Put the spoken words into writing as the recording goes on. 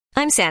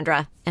I'm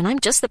Sandra, and I'm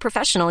just the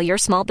professional your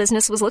small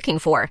business was looking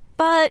for.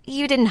 But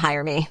you didn't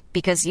hire me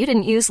because you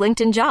didn't use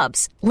LinkedIn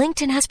Jobs.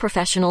 LinkedIn has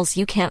professionals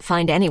you can't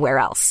find anywhere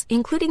else,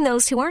 including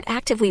those who aren't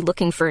actively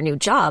looking for a new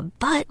job,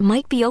 but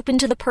might be open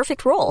to the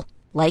perfect role,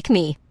 like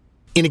me.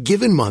 In a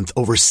given month,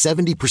 over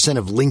 70%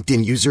 of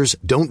LinkedIn users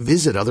don't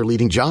visit other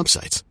leading job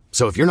sites.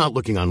 So if you're not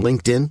looking on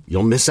LinkedIn,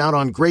 you'll miss out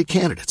on great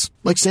candidates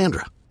like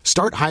Sandra.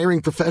 Start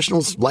hiring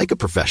professionals like a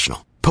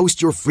professional.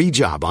 Post your free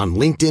job on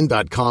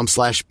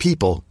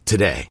linkedin.com/people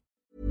today.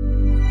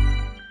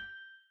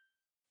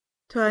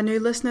 To our new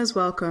listeners,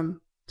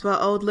 welcome. To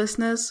our old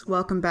listeners,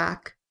 welcome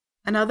back.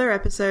 Another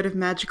episode of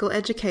Magical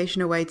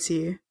Education awaits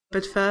you.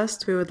 But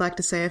first, we would like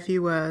to say a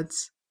few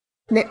words.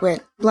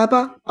 Nitwit,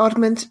 blubber,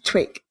 oddment,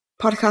 tweak.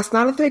 Podcast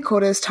 9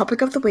 3/4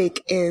 topic of the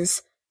week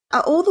is, are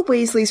all the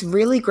Weasleys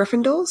really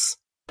Gryffindors?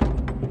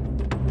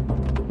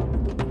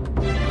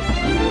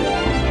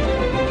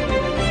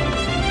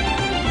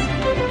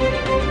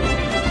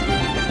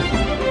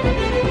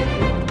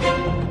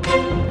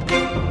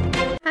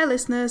 Hi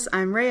listeners,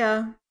 I'm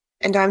Rhea.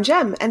 And I'm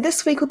Jem, and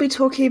this week we'll be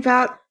talking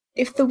about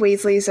if the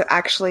Weasleys are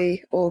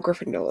actually all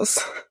Gryffindors.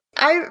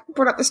 I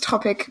brought up this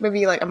topic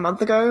maybe like a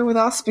month ago with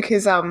us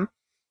because I've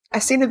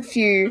seen a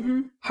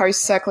few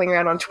hosts circling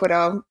around on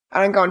Twitter.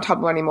 I don't go on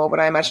Tumblr anymore,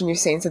 but I imagine you've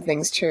seen some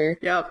things too.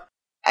 Yep.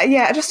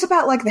 Yeah, just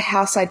about like the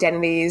house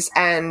identities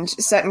and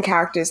certain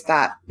characters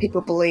that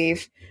people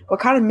believe were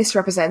kind of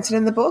misrepresented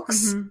in the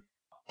books.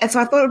 And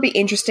so I thought it would be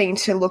interesting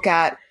to look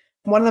at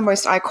one of the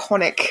most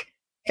iconic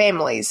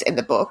families in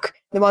the book,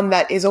 the one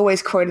that is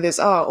always quoted as,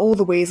 oh, all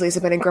the Weasleys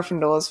have been in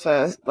Gryffindors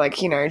for,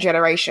 like, you know,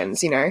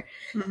 generations, you know.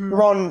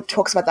 Ron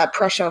talks about that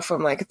pressure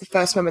from, like, the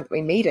first moment that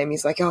we meet him.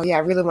 He's like, oh, yeah, I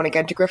really want to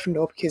get into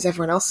Gryffindor because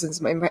everyone else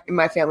in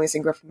my family's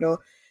in Gryffindor.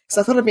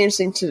 So I thought it'd be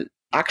interesting to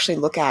actually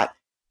look at,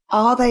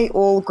 are they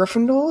all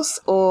Gryffindors,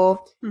 or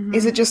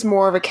is it just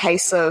more of a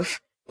case of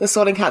the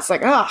Sorting Hat's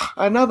like,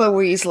 another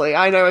Weasley,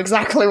 I know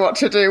exactly what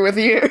to do with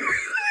you.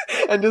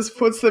 And just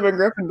puts them in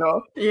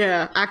Gryffindor.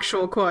 Yeah,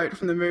 actual quote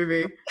from the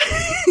movie.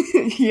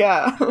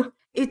 Yeah.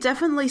 It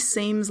definitely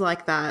seems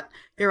like that.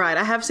 You're right.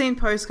 I have seen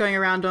posts going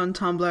around on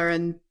Tumblr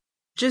and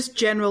just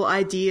general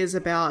ideas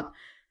about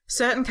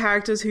certain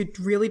characters who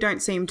really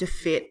don't seem to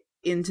fit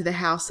into the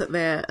house that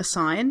they're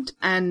assigned.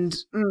 And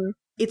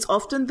it's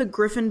often the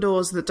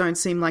Gryffindors that don't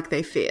seem like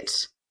they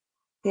fit.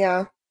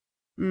 Yeah.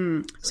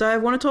 So I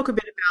want to talk a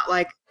bit about,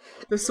 like,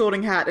 the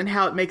Sorting Hat and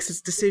how it makes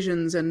its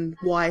decisions and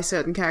why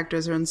certain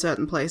characters are in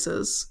certain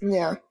places.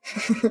 Yeah.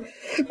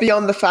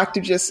 Beyond the fact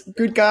of just,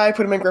 good guy,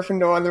 put him in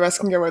Gryffindor, and the rest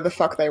can go where the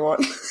fuck they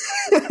want.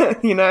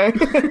 You know?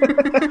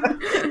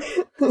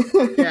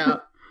 Yeah.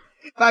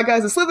 Bad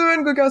guys are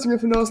Slytherin, good guys are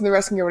Gryffindors, and the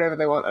rest can go wherever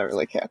they want. I don't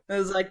really care.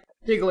 There's, like,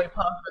 Jigglypuff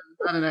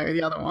and, I don't know,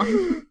 the other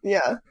one.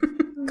 Yeah.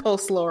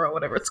 Coleslaw or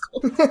whatever it's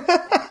called.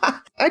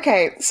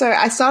 Okay, so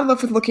I started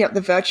off with looking up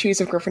the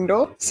virtues of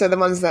Gryffindor, so the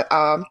ones that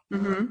are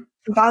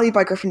valued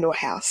by Gryffindor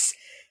House.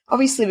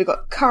 Obviously, we've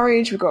got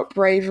courage, we've got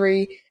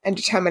bravery, and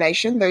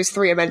determination. Those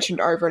three are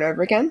mentioned over and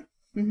over again.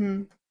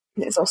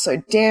 There's also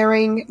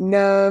daring,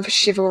 nerve,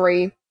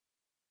 chivalry.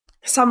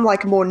 Some,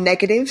 like, more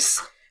negatives,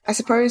 I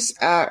suppose.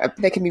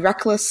 They can be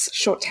reckless,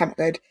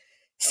 short-tempered,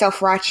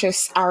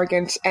 self-righteous,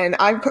 arrogant, and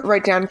I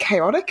wrote down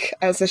chaotic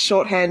as a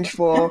shorthand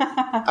for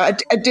a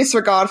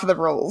disregard for the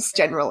rules,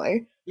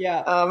 generally.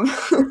 Yeah.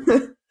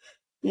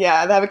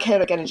 Yeah, they have a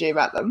chaotic energy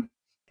about them.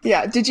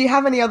 Yeah, did you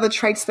have any other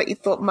traits that you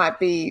thought might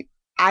be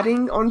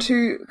adding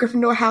onto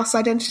Gryffindor House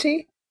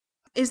identity?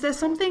 Is there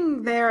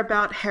something there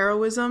about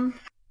heroism?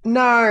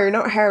 No,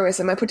 not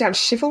heroism. I put down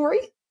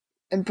chivalry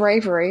and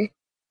bravery.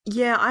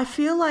 Yeah, I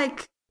feel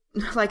like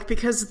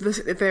because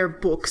they're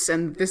books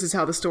and this is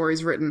how the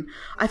story's written,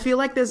 I feel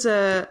like there's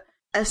a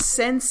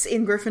sense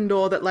in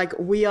Gryffindor that, like,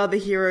 we are the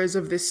heroes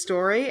of this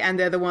story and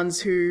they're the ones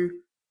who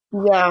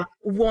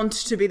want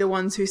to be the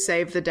ones who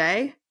save the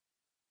day.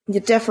 Yeah,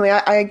 definitely.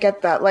 I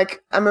get that.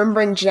 Like, I'm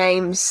remembering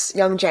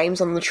young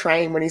James on the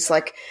train when he's,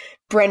 like,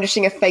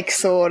 brandishing a fake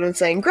sword and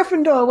saying,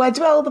 Gryffindor, where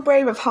dwell the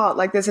brave of heart.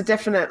 Like, there's a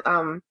definite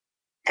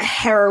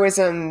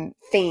heroism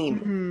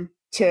theme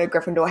to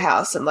Gryffindor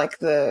House and, like,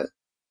 the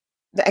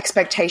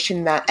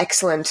expectation that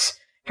excellent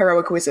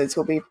heroic wizards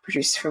will be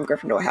produced from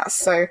Gryffindor House.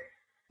 So,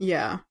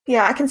 yeah,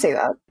 I can see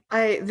that.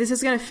 This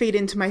is going to feed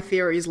into my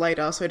theories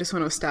later, so I just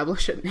want to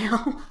establish it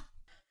now.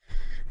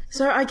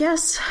 So I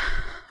guess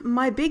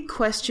my big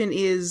question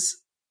is,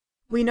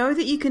 we know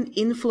that you can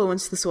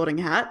influence the Sorting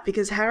Hat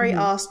because Harry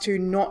asked to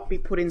not be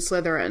put in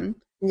Slytherin.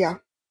 Yeah.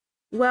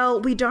 Well,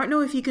 we don't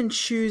know if you can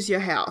choose your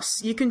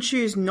house. You can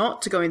choose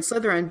not to go in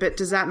Slytherin, but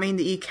does that mean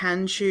that you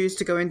can choose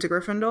to go into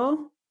Gryffindor?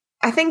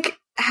 I think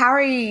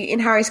in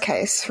Harry's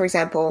case, for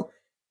example,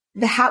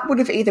 the Hat would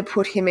have either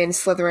put him in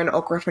Slytherin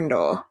or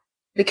Gryffindor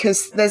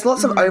because there's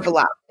lots of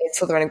overlap in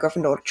Slytherin and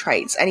Gryffindor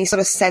traits, and he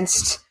sort of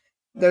sensed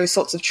those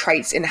sorts of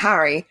traits in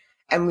Harry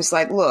and was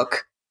like,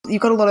 look,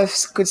 you've got a lot of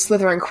good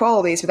Slytherin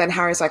qualities, but then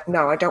Harry's like,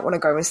 no, I don't want to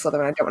go in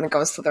Slytherin, I don't want to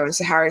go in Slytherin.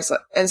 So Harry's like,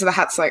 and so the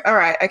Hat's like, all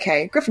right,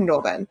 okay,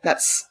 Gryffindor then.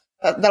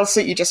 That'll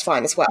suit you just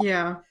fine as well.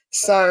 Yeah.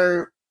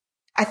 So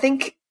I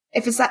think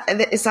if it's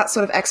that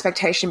sort of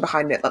expectation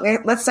behind it.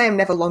 Like, let's say I'm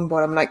Neville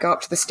Longbottom and I go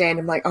up to the stand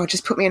and I'm like, oh,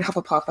 just put me in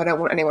Hufflepuff. I don't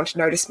want anyone to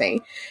notice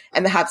me.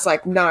 And the Hat's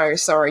like, no,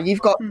 sorry,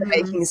 you've got the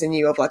makings in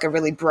you of like a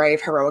really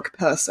brave, heroic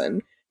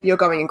person. You're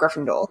going in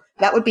Gryffindor.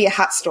 That would be a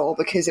Hat stall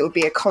because it would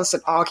be a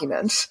constant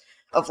argument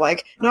of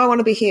like, no, I want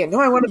to be here. No,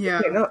 I want to be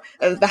here. No.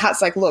 And the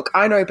Hat's like, look,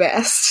 I know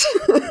best.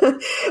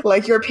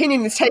 Like, your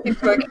opinion is taken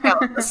into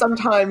account, but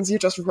sometimes you're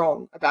just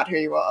wrong about who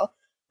you are.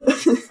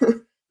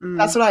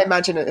 That's what I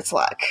imagine it's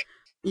like.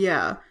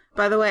 Yeah.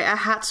 By the way, a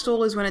hat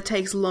stall is when it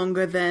takes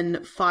longer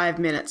than 5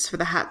 minutes for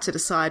the Hat to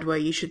decide where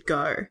you should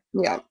go.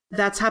 Yeah.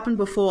 That's happened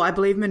before. I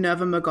believe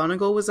Minerva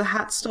McGonagall was a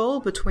hat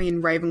stall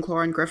between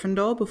Ravenclaw and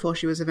Gryffindor before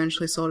she was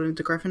eventually sorted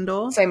into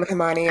Gryffindor. Same with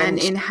Hermione. And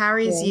in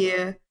Harry's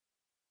year...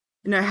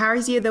 No,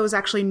 Harry's year there was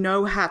actually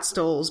no hat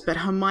stalls, but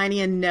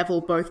Hermione and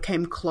Neville both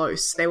came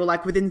close. They were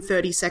like within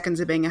 30 seconds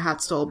of being a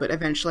hat stall, but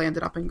eventually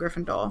ended up in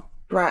Gryffindor.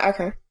 Right,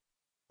 okay.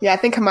 Yeah, I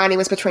think Hermione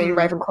was between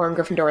Ravenclaw and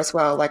Gryffindor as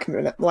well, like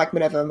Minerva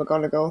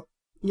McGonagall.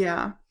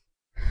 Yeah.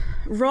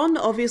 Ron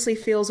obviously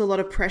feels a lot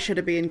of pressure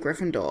to be in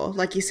Gryffindor.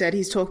 Like you said,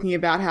 he's talking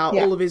about how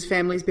all of his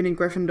family's been in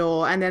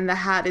Gryffindor, and then the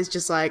Hat is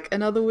just like,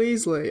 another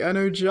Weasley, I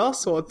know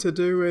just what to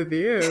do with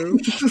you.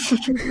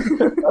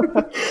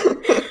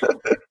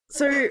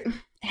 So,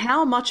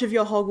 how much of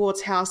your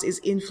Hogwarts house is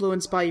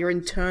influenced by your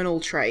internal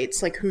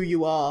traits, like who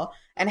you are,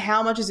 and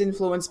how much is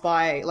influenced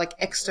by, like,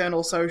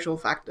 external social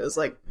factors,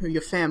 like who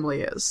your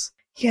family is?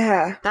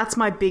 Yeah. That's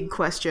my big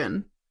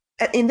question.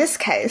 In this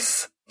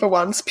case, for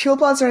once,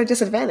 purebloods are at a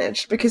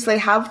disadvantage because they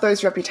have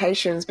those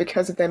reputations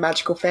because of their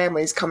magical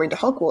families coming to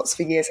Hogwarts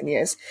for years and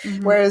years.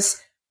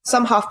 Whereas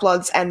some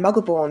half-bloods and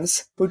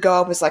muggleborns would go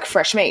up as, like,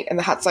 fresh meat, and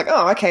the Hat's like,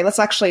 oh, okay, let's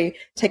actually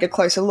take a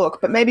closer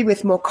look, but maybe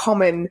with more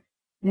common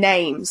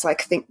names,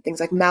 like things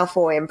like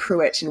Malfoy and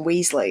Pruitt and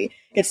Weasley.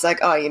 It's like,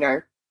 oh, you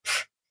know,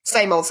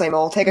 same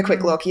old, take a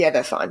quick look. Yeah,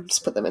 they're fine.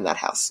 Just put them in that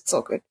house. It's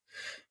all good.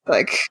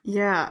 Like,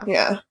 yeah.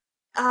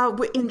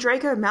 In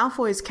Draco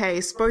Malfoy's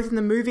case, both in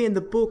the movie and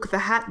the book, the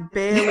Hat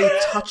barely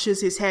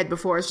touches his head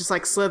before it's just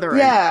like Slytherin.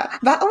 Yeah,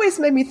 that always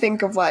made me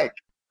think of like,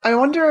 I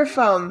wonder if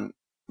the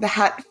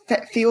Hat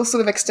feels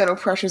sort of external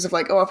pressures of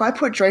like, oh, if I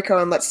put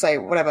Draco in, let's say,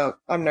 whatever,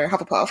 I don't know,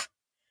 Hufflepuff,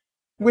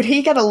 would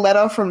he get a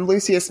letter from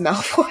Lucius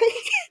Malfoy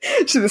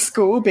to the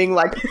school being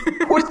like,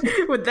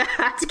 would the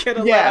Hat get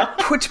a letter?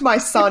 Put my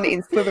son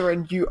in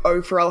Slytherin, you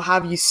oaf, or I'll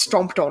have you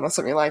stomped on, or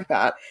something like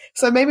that.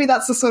 So maybe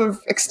that's the sort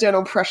of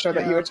external pressure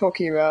that you were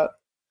talking about.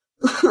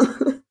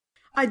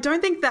 I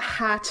don't think the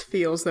Hat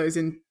feels those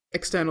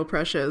external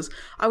pressures.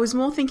 I was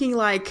more thinking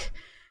like,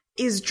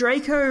 is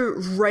Draco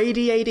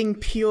radiating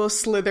pure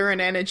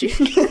Slytherin energy?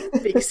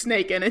 Big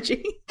snake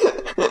energy?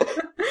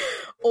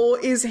 Or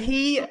is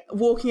he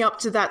walking up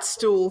to that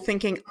stool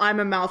thinking, I'm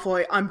a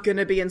Malfoy, I'm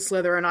gonna be in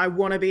Slytherin, I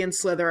wanna be in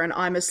Slytherin,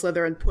 I'm a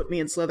Slytherin, put me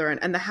in Slytherin.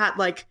 And the Hat,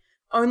 like,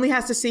 only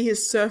has to see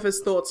his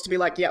surface thoughts to be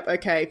like, yep,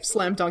 okay,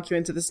 slam dunk you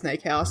into the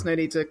snake house, no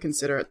need to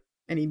consider it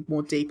any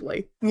more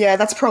deeply. Yeah,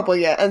 that's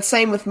probably it. And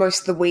same with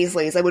most of the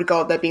Weasleys. They would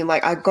go up there being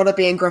like, I gotta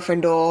be in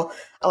Gryffindor,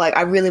 like,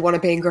 I really want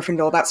to be in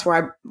Gryffindor, that's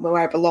where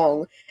I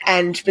belong.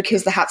 And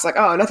because the Hat's like,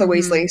 oh, another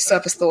Weasley,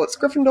 surface thoughts,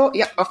 Gryffindor,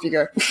 yep, off you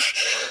go.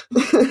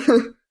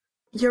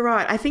 You're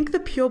right. I think the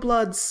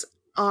purebloods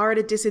are at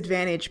a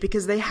disadvantage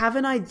because they have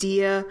an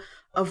idea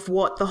of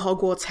what the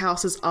Hogwarts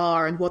houses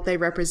are and what they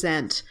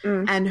represent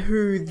and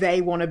who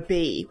they want to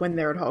be when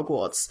they're at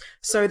Hogwarts.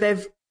 So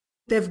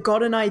they've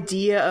got an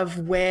idea of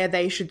where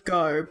they should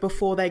go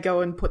before they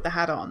go and put the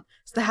Hat on.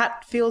 So the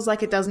Hat feels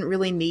like it doesn't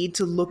really need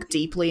to look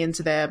deeply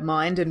into their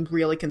mind and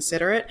really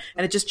consider it,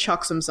 and it just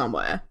chucks them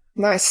somewhere.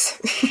 Nice.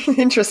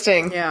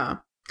 Interesting. Yeah.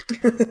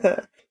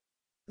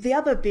 The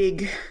other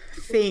big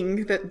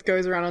thing that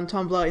goes around on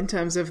Tumblr in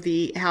terms of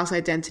the house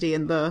identity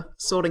and the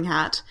Sorting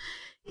Hat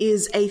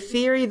is a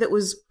theory that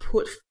was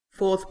put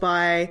forth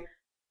by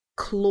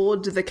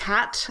Claude the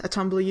Cat, a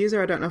Tumblr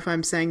user. I don't know if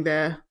I'm saying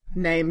their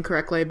name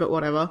correctly, but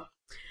whatever.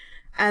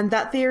 And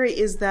that theory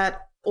is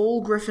that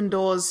all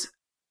Gryffindors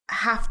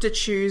have to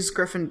choose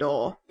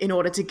Gryffindor in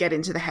order to get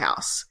into the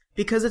house.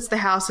 Because it's the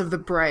house of the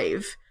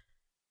brave,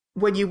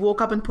 when you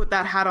walk up and put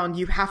that hat on,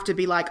 you have to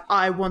be like,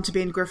 I want to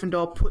be in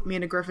Gryffindor, put me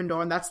in a Gryffindor,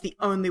 and that's the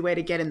only way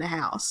to get in the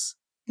house.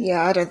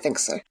 Yeah, I don't think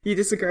so. You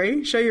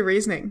disagree? Show your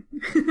reasoning.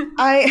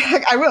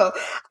 I will.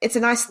 It's a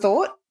nice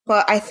thought,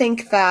 but I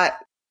think that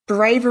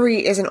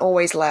bravery isn't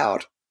always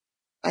loud,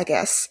 I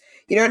guess.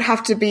 You don't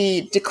have to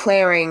be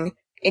declaring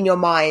in your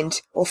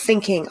mind or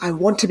thinking, I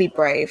want to be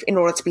brave in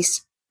order to be,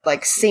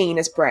 like, seen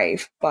as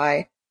brave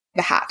by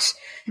the Hat.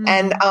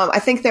 And I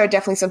think there are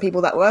definitely some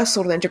people that were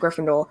sorted into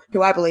Gryffindor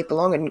who I believe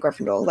belong in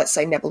Gryffindor, let's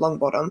say Neville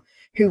Longbottom,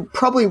 who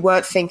probably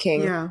weren't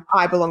thinking,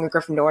 I belong in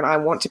Gryffindor and I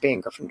want to be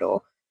in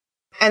Gryffindor.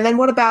 And then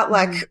what about,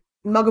 like,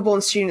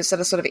 Muggleborn students that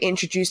are sort of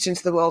introduced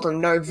into the world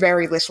and know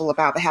very little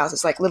about the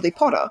houses, like Lily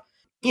Potter?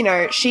 You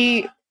know,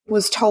 she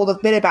was told a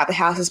bit about the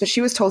houses, but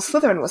she was told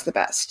Slytherin was the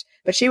best.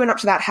 But she went up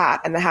to that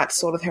Hat and the Hat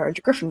sorted her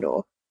into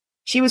Gryffindor.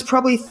 She was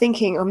probably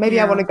thinking, oh, maybe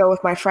I want to go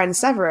with my friend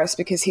Severus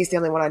because he's the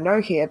only one I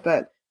know here,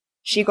 but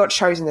she got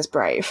chosen as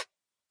brave.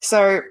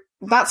 So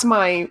That's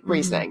my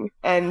reasoning.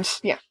 And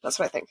yeah, that's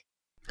what I think.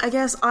 I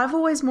guess I've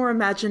always more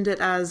imagined it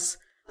as,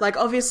 like,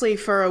 obviously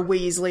for a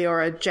Weasley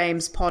or a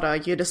James Potter,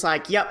 you're just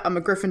like, yep, I'm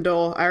a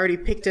Gryffindor. I already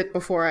picked it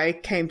before I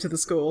came to the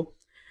school.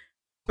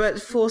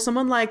 But for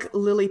someone like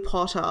Lily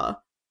Potter,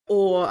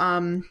 or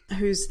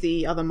who's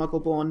the other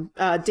Muggle-born?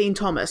 Dean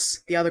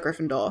Thomas, the other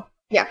Gryffindor.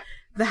 Yeah.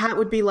 The hat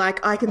would be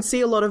like, I can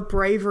see a lot of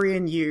bravery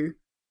in you.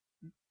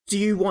 Do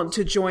you want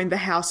to join the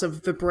House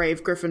of the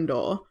Brave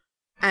Gryffindor?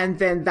 And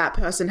then that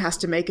person has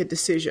to make a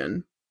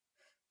decision.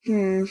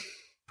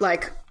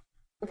 Like,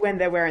 when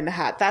they're wearing the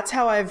hat. That's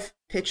how I've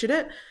pictured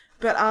it.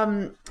 But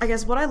I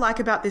guess what I like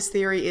about this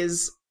theory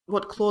is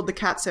what Claude the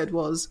Cat said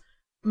was,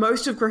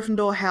 most of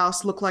Gryffindor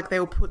House look like they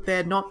were put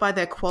there not by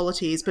their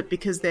qualities, but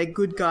because they're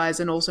good guys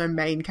and also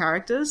main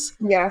characters.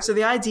 Yeah. So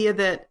the idea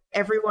that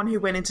everyone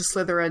who went into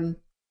Slytherin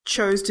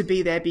chose to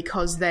be there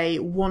because they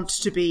want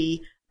to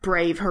be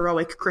brave,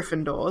 heroic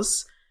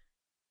Gryffindors,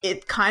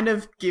 it kind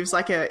of gives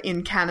like a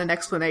in-canon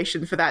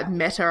explanation for that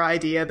meta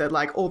idea that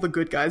like all the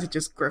good guys are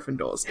just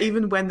Gryffindors.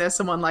 Even when there's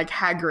someone like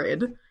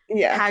Hagrid.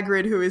 Yeah.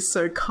 Hagrid, who is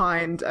so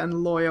kind and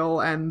loyal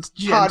and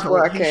gentle.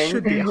 Hardworking. He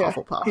should be a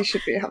Hufflepuff. He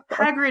should be a Hufflepuff.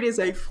 Hagrid is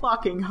a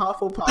fucking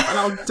Hufflepuff, and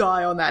I'll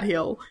die on that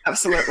hill.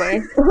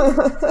 Absolutely.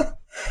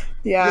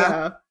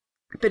 Yeah.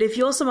 But if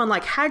you're someone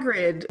like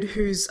Hagrid,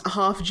 who's a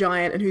half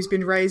giant and who's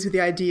been raised with the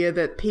idea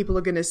that people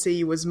are going to see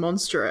you as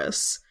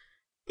monstrous,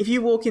 if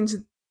you walk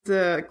into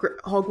the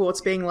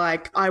Hogwarts being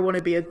like, I want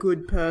to be a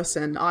good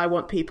person, I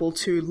want people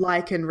to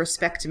like and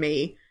respect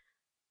me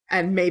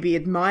and maybe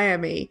admire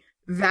me,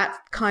 that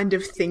kind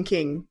of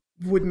thinking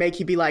would make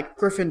you be like,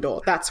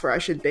 Gryffindor, that's where I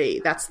should be.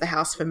 That's the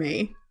house for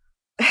me.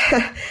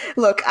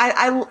 Look,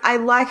 I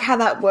like how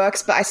that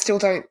works, but I still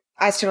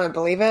don't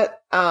believe it.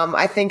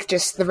 I think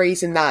just the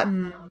reason that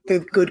the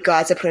good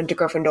guys are put into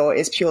Gryffindor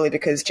is purely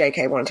because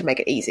JK wanted to make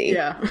it easy.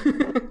 Yeah.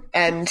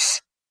 And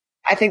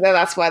I think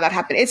that's why that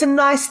happened. It's a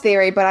nice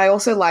theory, but I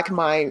also like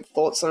my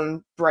thoughts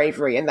on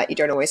bravery and that you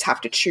don't always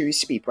have to choose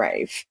to be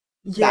brave.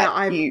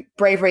 Yeah,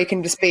 bravery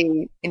can just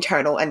be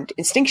internal and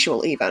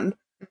instinctual even,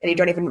 and you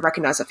don't even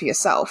recognize it for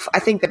yourself. I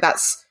think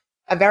that's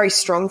a very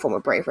strong form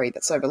of bravery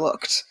that's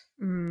overlooked.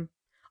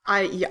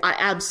 I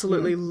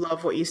absolutely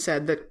love what you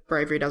said, that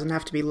bravery doesn't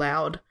have to be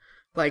loud.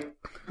 Like,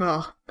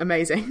 oh,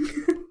 amazing.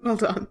 Well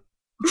done.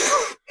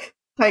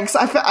 Thanks.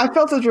 I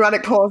felt a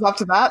dramatic pause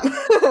after that.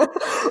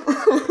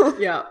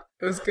 Yeah,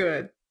 it was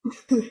good.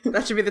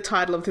 That should be the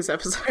title of this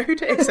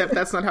episode, except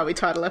that's not how we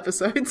title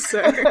episodes,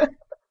 so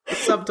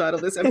subtitle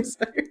this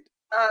episode.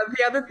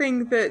 The other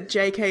thing that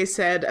JK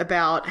said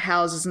about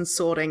houses and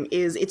sorting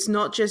is it's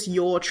not just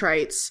your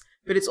traits,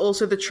 but it's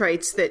also the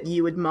traits that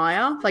you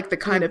admire, like the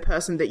kind of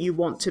person that you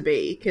want to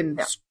be can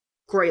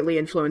greatly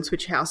influence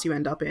which house you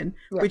end up in,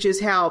 which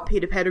is how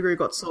Peter Pettigrew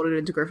got sorted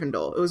into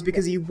Gryffindor. It was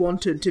because he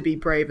wanted to be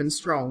brave and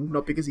strong,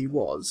 not because he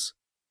was.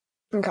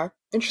 Okay,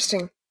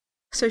 interesting.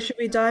 So should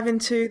we dive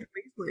into the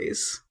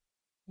Weasleys?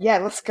 Yeah,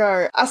 let's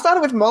go. I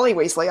started with Molly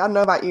Weasley. I don't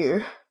know about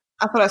you.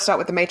 I thought I'd start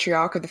with the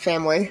matriarch of the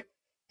family,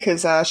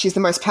 because she's the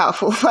most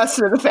powerful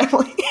person in the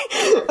family.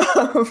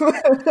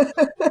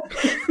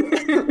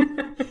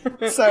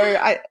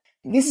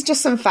 This is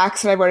just some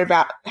facts that I wrote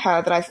about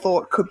her that I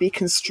thought could be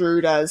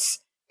construed as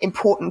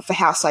important for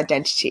house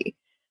identity.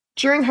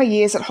 During her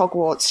years at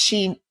Hogwarts,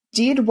 she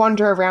did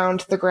wander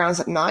around the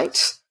grounds at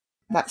night.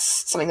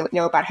 That's something that we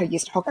know about her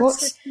years at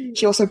Hogwarts. So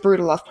she also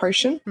brewed a love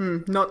potion.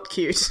 Not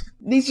cute.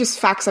 These are just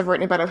facts I've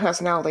written about her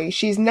personality.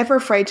 She's never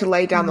afraid to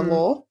lay down the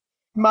law.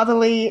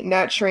 Motherly,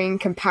 nurturing,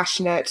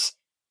 compassionate.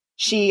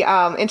 She,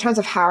 in terms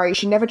of Harry,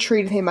 she never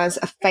treated him as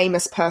a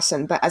famous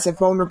person, but as a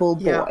vulnerable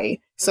boy.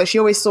 So she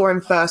always saw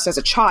him first as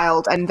a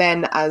child and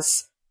then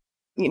as,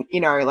 you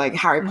know, like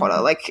Harry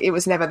Potter. Like, it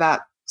was never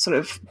that sort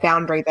of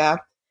boundary there.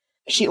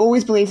 She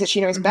always believes that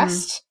she knows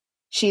best.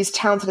 She's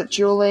talented at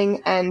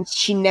dueling, and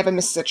she never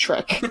misses a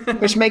trick,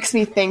 which makes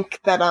me think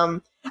that,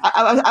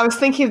 I was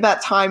thinking of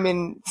that time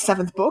in the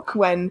 7th book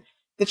when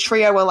the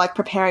trio were, like,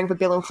 preparing for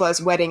Bill and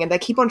Fleur's wedding, and they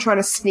keep on trying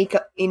to sneak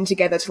in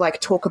together to, like,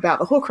 talk about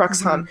the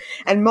Horcrux hunt.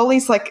 And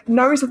Molly's, like,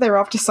 knows that they're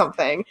up to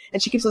something,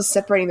 and she keeps on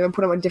separating them and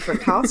putting them on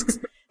different tasks.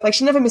 Like,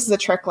 she never misses a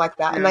trick like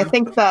that. And I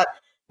think that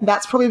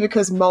that's probably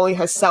because Molly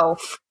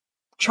herself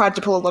tried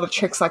to pull a lot of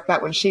tricks like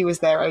that when she was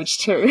their age,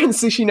 too. And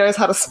so she knows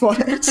how to spot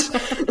it.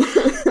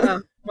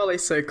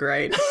 Molly's so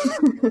great.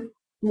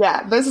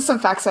 Yeah, those are some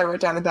facts I wrote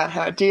down about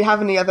her. Do you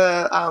have any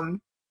other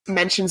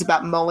mentions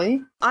about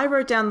Molly? I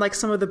wrote down like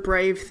some of the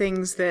brave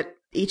things that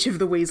each of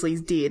the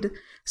Weasleys did.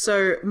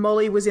 So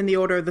Molly was in the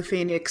Order of the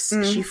Phoenix.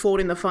 She fought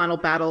in the final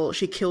battle.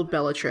 She killed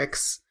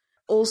Bellatrix.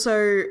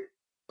 Also,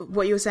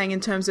 what you were saying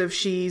in terms of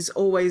she's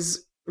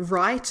always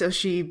right, or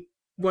she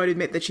won't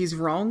admit that she's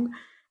wrong.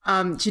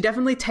 She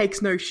definitely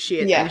takes no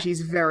shit, and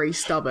she's very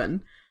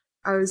stubborn.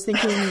 I was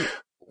thinking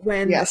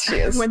when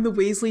the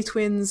Weasley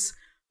twins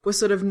were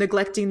sort of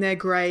neglecting their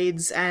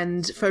grades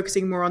and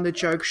focusing more on the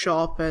joke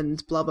shop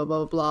and blah, blah,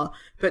 blah, blah.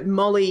 But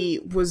Molly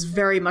was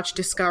very much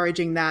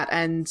discouraging that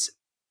and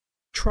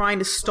trying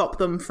to stop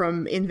them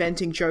from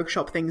inventing joke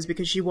shop things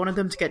because she wanted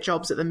them to get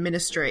jobs at the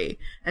ministry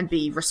and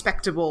be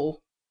respectable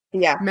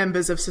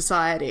members of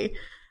society.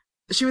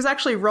 She was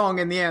actually wrong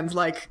in the end.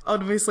 Like,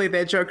 obviously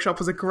their joke shop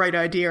was a great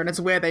idea and it's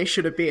where they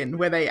should have been,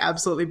 where they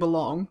absolutely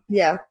belong.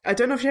 Yeah. I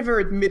don't know if she ever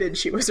admitted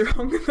she was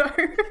wrong,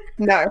 though.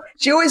 No.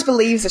 She always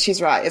believes that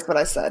she's right, is what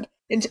I said.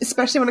 And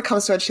especially when it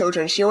comes to her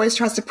children, she always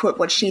tries to put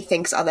what she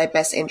thinks are their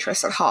best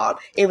interests at heart,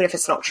 even if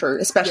it's not true,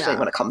 especially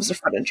when it comes to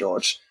Fred and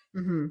George.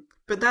 Mm-hmm.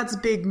 But that's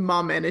big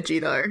mum energy,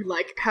 though.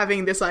 Like,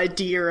 having this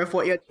idea of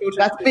what your children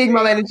That's big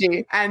mum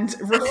energy. And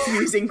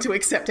refusing to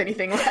accept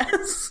anything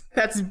less.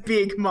 That's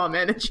big mum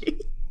energy.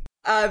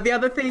 The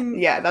other thing...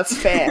 Yeah, that's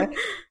fair.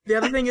 The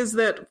other thing is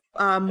that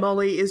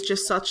Molly is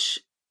just such,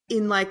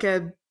 in like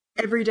a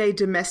everyday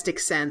domestic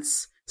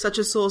sense, such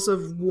a source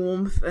of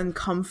warmth and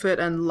comfort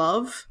and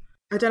love.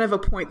 I don't have a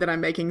point that I'm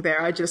making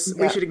there.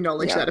 We should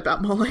acknowledge that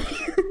about Molly.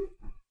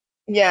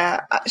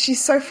 Yeah,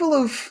 she's so full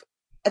of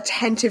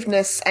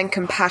attentiveness and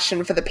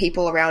compassion for the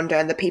people around her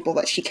and the people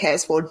that she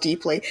cares for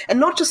deeply. And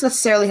not just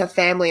necessarily her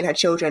family and her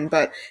children,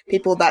 but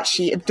people that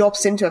she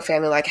adopts into her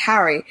family, like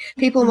Harry.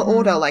 People in the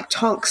Order, like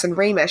Tonks and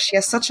Remus. She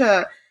has such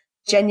a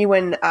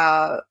genuine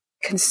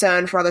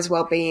concern for others'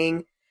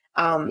 well-being.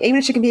 Even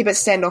if she can be a bit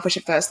standoffish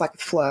at first, like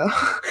with Fleur.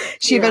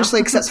 She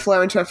eventually accepts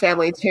Fleur into her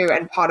family too,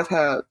 and part of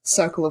her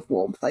circle of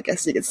warmth, I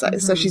guess you could say.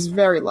 So she's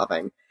very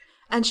loving.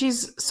 And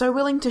she's so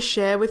willing to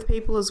share with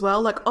people as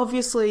well. Like,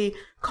 obviously,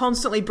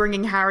 constantly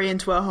bringing Harry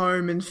into her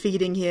home and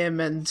feeding him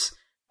and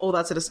all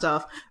that sort of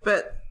stuff.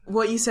 But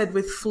what you said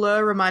with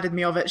Fleur reminded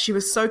me of it. She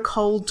was so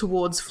cold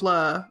towards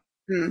Fleur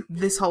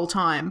this whole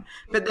time.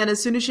 But then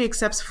as soon as she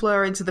accepts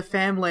Fleur into the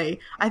family,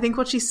 I think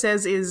what she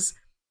says is,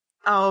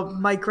 oh,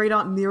 my great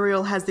aunt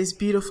Muriel has this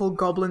beautiful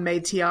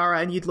goblin-made tiara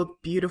and you'd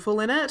look beautiful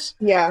in it.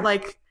 Yeah.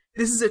 Like,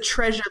 this is a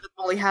treasure that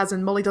Molly has,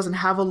 and Molly doesn't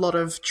have a lot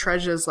of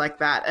treasures like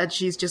that. And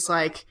she's just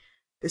like,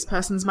 this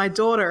person's my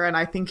daughter, and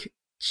I think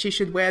she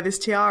should wear this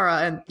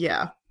tiara, and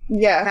yeah,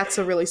 that's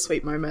a really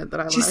sweet moment that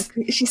I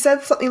like. She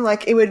said something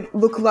like, it would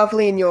look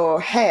lovely in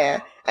your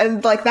hair,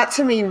 and like that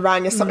to me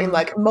rang as something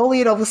like, Molly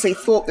had obviously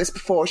thought this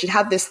before, she'd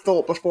had this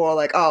thought before,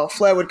 like, oh,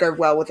 Fleur would go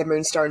well with the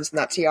moonstones and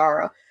that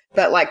tiara,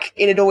 but like,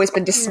 it had always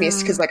been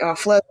dismissed, because like, oh,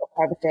 Fleur's not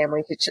part of the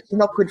family, she's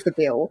not good for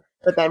Bill,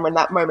 but then when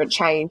that moment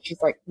changed,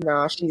 she's like,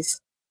 no,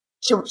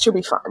 she'll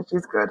be fine,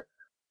 she's good.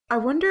 I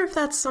wonder if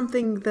that's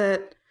something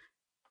that...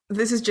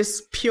 This is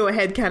just pure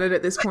headcanon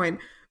at this point,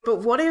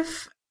 but what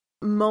if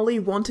Molly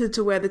wanted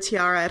to wear the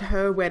tiara at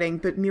her wedding,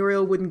 but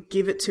Muriel wouldn't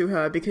give it to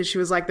her because she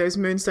was like, those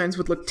moonstones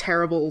would look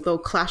terrible, they'll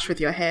clash with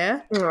your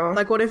hair? Aww.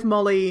 Like, what if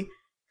Molly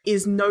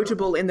is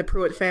notable in the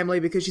Pruitt family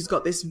because she's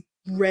got this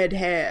red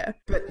hair,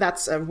 but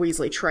that's a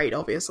Weasley trait,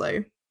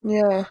 obviously.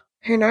 Yeah,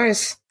 who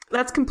knows?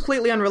 That's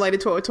completely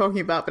unrelated to what we're talking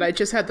about, but I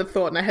just had the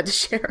thought and I had to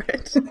share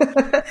it.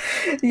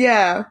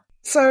 Yeah.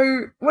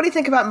 So, what do you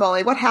think about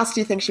Molly? What house do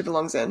you think she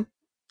belongs in?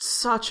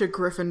 Such a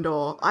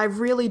Gryffindor. I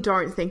really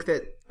don't think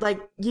that, like,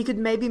 you could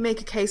maybe make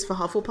a case for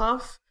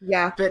Hufflepuff.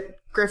 Yeah. But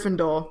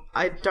Gryffindor,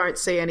 I don't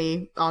see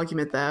any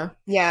argument there.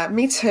 Yeah,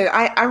 me too.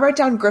 I wrote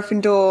down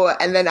Gryffindor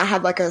and then I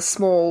had like a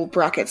small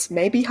brackets,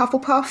 maybe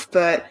Hufflepuff,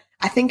 but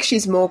I think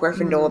she's more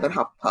Gryffindor than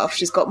Hufflepuff.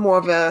 She's got more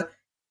of a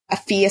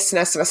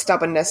fierceness and a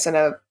stubbornness and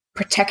a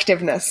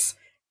protectiveness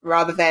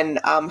rather than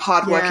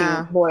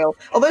hardworking, loyal.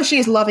 Although she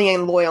is loving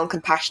and loyal and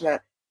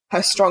compassionate,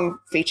 her strong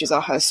features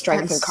are her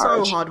strength and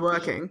courage. So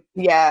hardworking.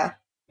 Yeah.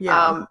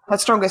 Yeah. Her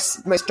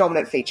strongest, most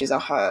dominant features are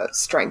her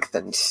strength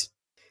and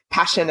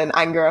passion and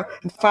anger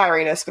and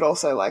fieriness, but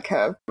also like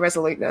her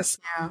resoluteness.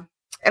 Yeah.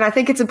 And I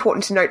think it's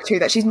important to note too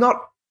that she's not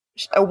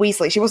a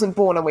Weasley. She wasn't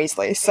born a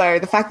Weasley. So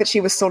the fact that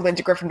she was sorted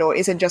into Gryffindor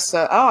isn't just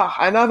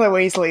another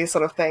Weasley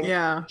sort of thing.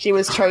 Yeah. She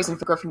was chosen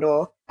for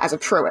Gryffindor as a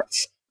Pruitt.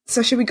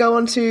 So should we go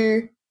on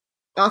to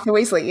Arthur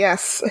Weasley?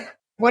 Yes.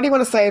 What do you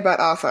want to say about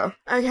Arthur?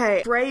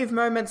 Okay, brave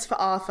moments for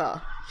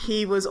Arthur.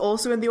 He was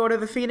also in the Order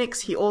of the Phoenix.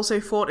 He also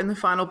fought in the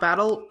final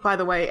battle. By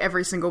the way,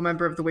 every single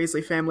member of the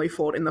Weasley family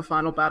fought in the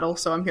final battle,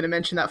 so I'm going to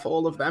mention that for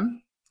all of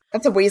them.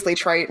 That's a Weasley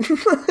trait.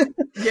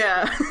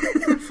 Yeah,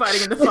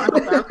 fighting in the final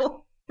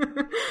battle.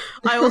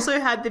 I also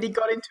had that he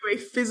got into a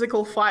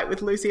physical fight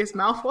with Lucius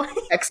Malfoy.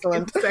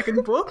 Excellent. In the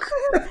second book,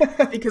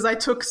 because I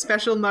took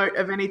special note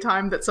of any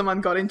time that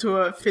someone got into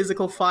a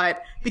physical fight,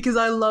 because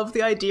I love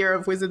the idea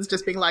of wizards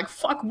just being like,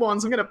 fuck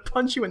wands, I'm going to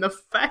punch you in the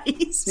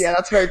face. Yeah,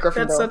 that's very Gryffindor.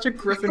 That's such a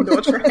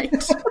Gryffindor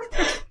trait.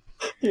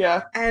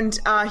 Yeah. And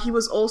he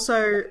was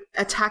also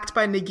attacked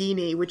by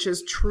Nagini, which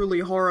is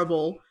truly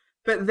horrible,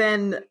 but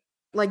then...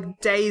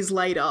 like days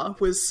later,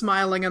 was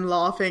smiling and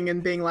laughing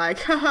and being like,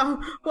 haha,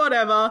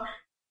 whatever.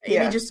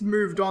 And he just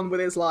moved on with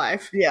his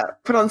life. Yeah,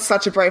 put on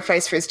such a brave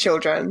face for his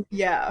children.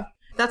 Yeah.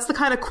 That's the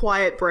kind of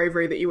quiet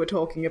bravery that you were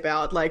talking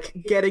about, like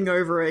getting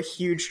over a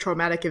huge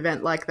traumatic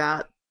event like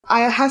that.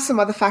 I have some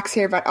other facts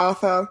here about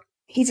Arthur.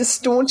 He's a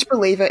staunch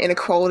believer in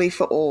equality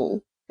for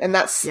all. And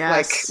that's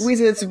like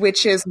wizards,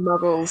 witches,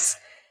 muggles.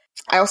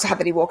 I also have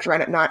that he walked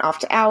around at night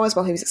after hours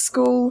while he was at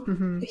school.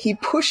 Mm-hmm. He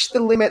pushed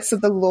the limits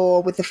of the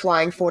law with the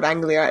Flying Ford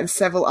Anglia and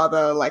several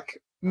other, like,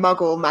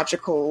 muggle,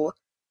 magical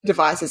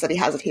devices that he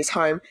has at his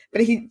home,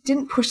 but he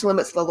didn't push the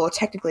limits of the law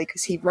technically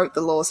because he wrote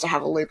the laws to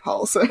have a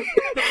loophole. So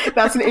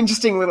that's an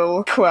interesting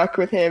little quirk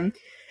with him.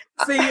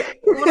 See,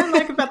 what I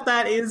like about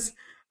that is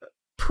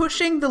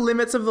pushing the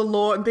limits of the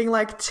law and being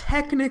like,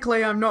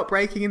 technically I'm not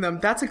breaking them.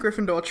 That's a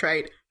Gryffindor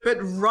trait. But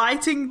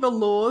writing the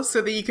laws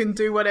so that you can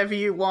do whatever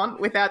you want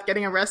without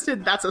getting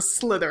arrested, that's a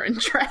Slytherin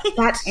trait.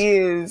 That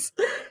is.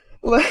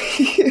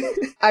 Like,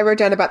 I wrote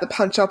down about the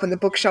punch up in the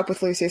bookshop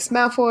with Lucius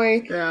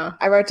Malfoy. Yeah.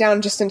 I wrote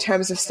down just in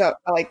terms of stuff,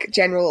 like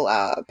general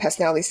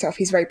personality stuff.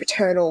 He's very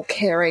paternal,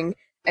 caring,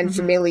 and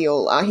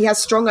familial. He has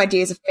strong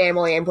ideas of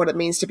family and what it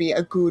means to be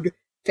a good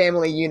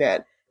family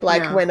unit.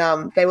 Like when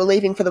they were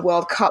leaving for the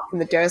World Cup from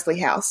the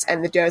Dursley house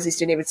and the Dursleys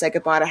didn't even say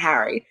goodbye to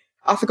Harry.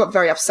 Arthur got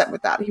very upset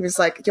with that. He was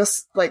like,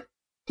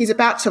 he's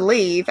about to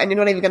leave and you're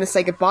not even going to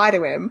say goodbye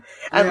to him.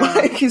 And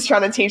like he's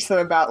trying to teach them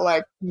about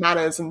like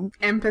manners and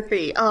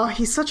empathy. Oh,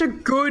 he's such a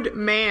good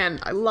man.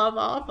 I love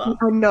Arthur.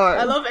 I know.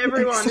 I love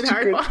everyone in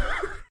Harry Potter.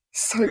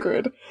 So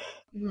good.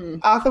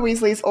 Arthur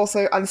Weasley is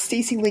also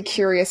unceasingly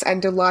curious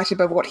and delighted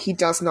by what he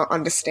does not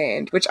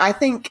understand, which I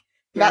think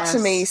that to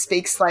me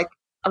speaks like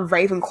a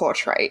Ravenclaw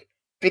trait.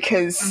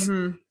 Because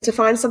to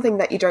find something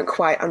that you don't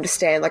quite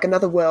understand, like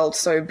another world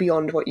so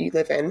beyond what you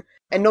live in,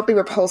 and not be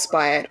repulsed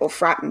by it or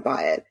frightened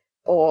by it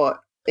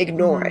or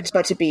ignore it,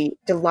 but to be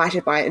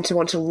delighted by it and to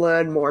want to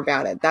learn more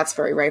about it, that's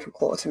very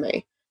Ravenclaw to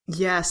me.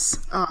 Yes.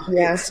 Oh,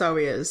 yeah. It so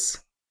is.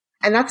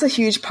 And that's a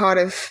huge part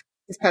of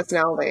his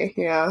personality,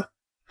 yeah.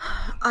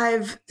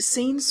 I've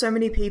seen so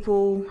many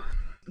people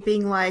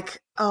being like,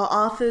 oh,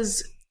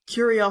 Arthur's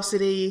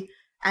curiosity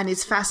and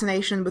his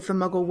fascination with the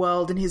Muggle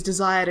world and his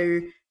desire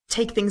to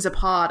take things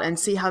apart and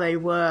see how they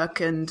work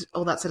and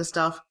all that sort of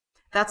stuff.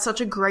 That's such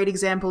a great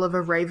example of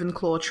a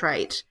Ravenclaw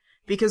trait,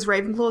 because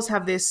Ravenclaws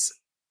have this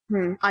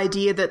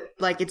idea that,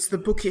 like, it's the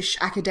bookish,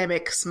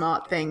 academic,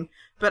 smart thing.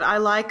 But I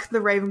like the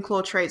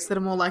Ravenclaw traits that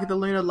are more like the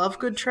Luna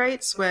Lovegood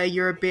traits, where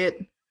you're a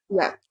bit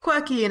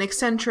quirky and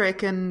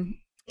eccentric and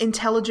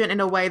intelligent in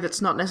a way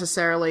that's not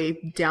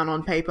necessarily down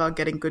on paper,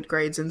 getting good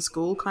grades in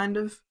school kind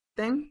of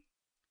thing.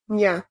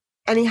 Yeah.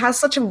 And he has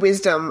such a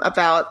wisdom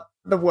about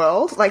the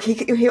world. Like,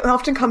 he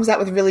often comes out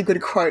with really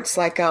good quotes,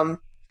 like,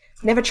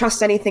 never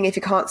trust anything if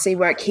you can't see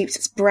where it keeps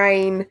its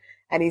brain.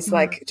 And he's,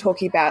 like,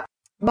 talking about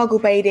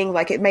muggle baiting.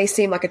 Like, it may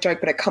seem like a joke,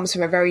 but it comes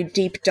from a very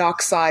deep,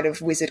 dark side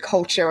of wizard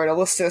culture and all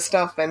this sort of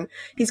stuff. And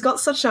he's got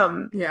such,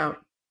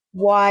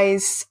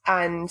 wise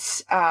and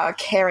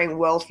caring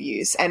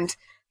worldviews. And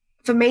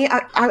for me,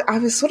 I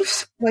was sort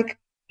of, like,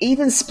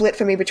 even split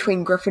for me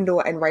between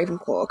Gryffindor and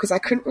Ravenclaw, because I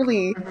couldn't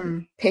really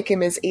pick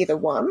him as either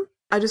one.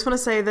 I just want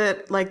to say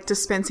that, like,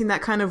 dispensing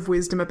that kind of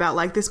wisdom about,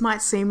 like, this might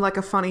seem like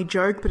a funny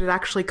joke, but it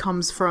actually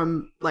comes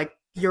from, like,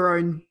 your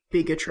own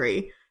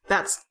bigotry.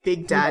 That's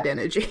big dad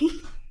energy.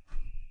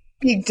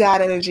 Big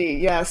dad energy,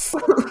 yes.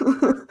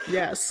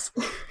 Yes.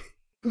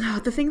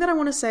 The thing that I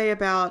want to say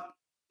about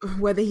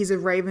whether he's a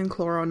Ravenclaw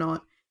or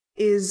not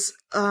is,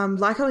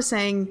 like I was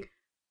saying,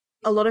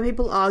 a lot of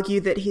people argue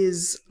that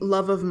his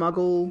love of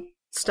Muggle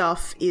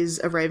stuff is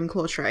a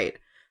Ravenclaw trait.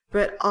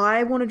 But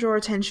I want to draw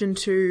attention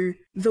to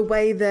the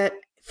way that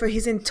for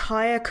his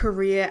entire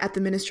career at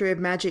the Ministry of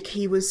Magic,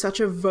 he was such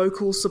a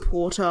vocal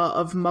supporter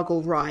of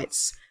Muggle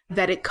rights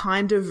that it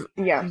kind of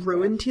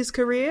ruined his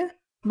career.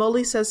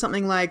 Molly says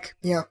something like,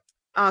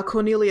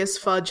 Cornelius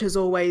Fudge has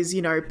always,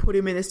 put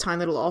him in this tiny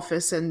little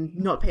office and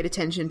not paid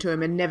attention to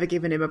him and never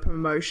given him a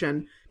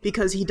promotion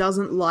because he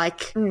doesn't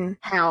like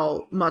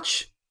how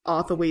much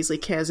Arthur Weasley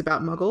cares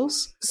about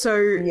Muggles.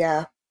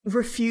 So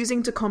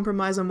refusing to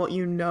compromise on what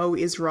you know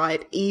is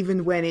right,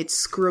 even when it's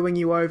screwing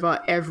you over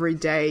every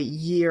day,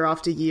 year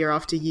after year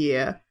after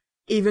year,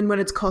 even when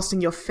it's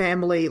costing your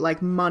family,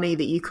 like, money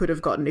that you could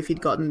have gotten if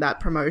you'd gotten that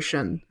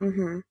promotion.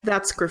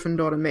 That's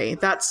Gryffindor to me.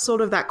 That's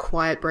sort of that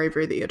quiet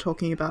bravery that you're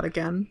talking about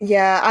again.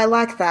 Yeah, I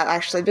like that,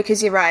 actually,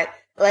 because you're right.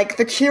 Like,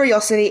 the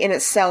curiosity in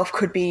itself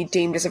could be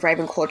deemed as a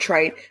Ravenclaw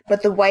trait,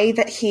 but the way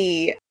that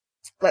he,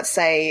 let's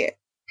say,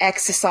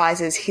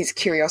 exercises his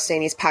curiosity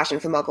and his passion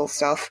for Muggle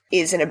stuff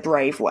is in a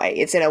brave way.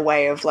 It's in a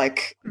way of,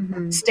 like,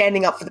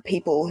 standing up for the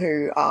people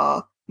who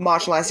are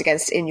marginalized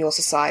against in your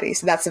society.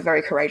 So that's a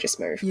very courageous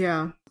move.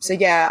 Yeah. So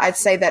yeah, I'd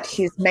say that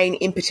his main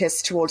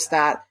impetus towards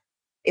that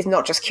is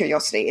not just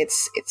curiosity,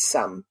 it's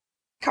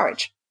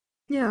courage.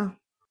 Yeah.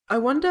 I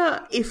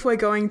wonder if we're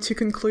going to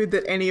conclude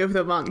that any of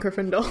them aren't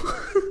Gryffindor.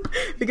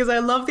 Because I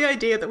love the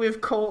idea that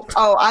we've called...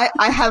 Oh,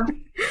 I have...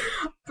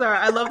 Sorry,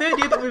 I love the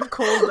idea that we've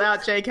called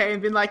out JK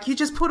and been like, you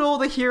just put all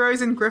the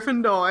heroes in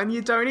Gryffindor and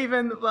you don't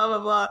even blah, blah,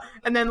 blah.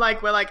 And then,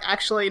 like, we're like,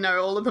 actually,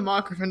 no, all of them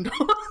are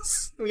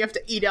Gryffindors. We have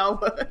to eat our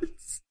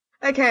words.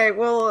 Okay,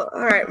 well,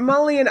 alright,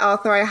 Molly and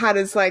Arthur I had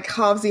as, like,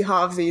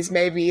 halvesies,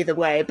 maybe either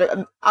way.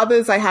 But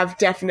others I have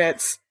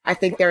definites. I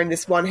think they're in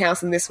this one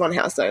house and this one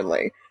house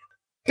only.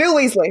 Bill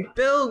Weasley.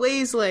 Bill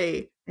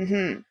Weasley.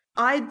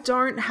 I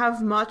don't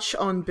have much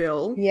on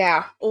Bill.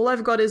 Yeah. All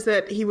I've got is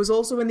that he was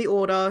also in the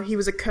Order. He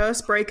was a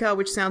curse breaker,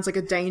 which sounds like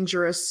a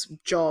dangerous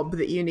job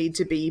that you need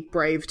to be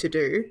brave to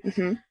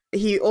do.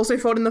 He also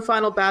fought in the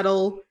final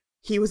battle.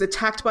 he was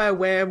attacked by a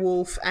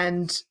werewolf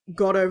and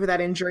got over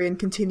that injury and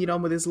continued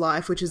on with his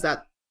life, which is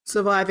that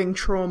surviving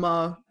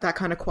trauma, that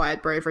kind of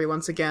quiet bravery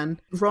once again.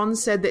 Ron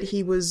said that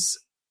he was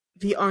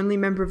the only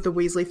member of the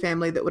Weasley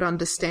family that would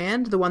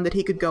understand, the one that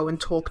he could go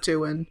and talk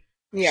to and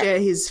share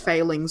his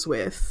failings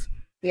with,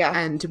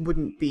 and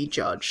wouldn't be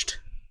judged.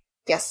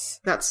 Yes.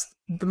 That's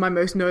my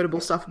most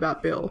notable stuff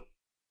about Bill.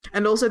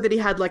 And also that he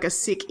had like a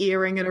sick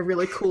earring and a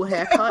really cool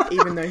haircut,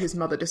 even though his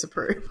mother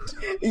disapproved.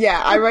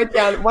 Yeah, I wrote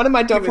down one of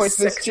my dog points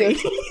was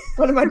just,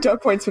 one of my dog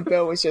points for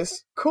Bill was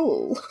just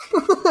cool.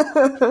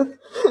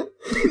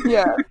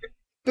 Yeah,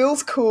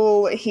 Bill's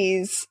cool.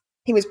 He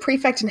was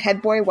prefect and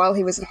head boy while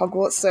he was at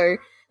Hogwarts, so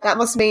that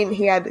must mean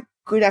he had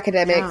good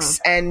academics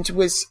and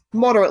was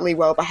moderately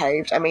well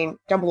behaved. I mean,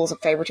 Dumbledore's a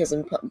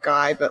favoritism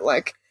guy, but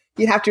like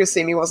you'd have to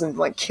assume he wasn't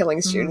like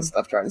killing students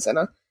left, right, and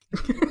center.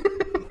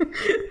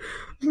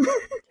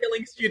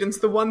 Killing students,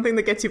 the one thing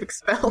that gets you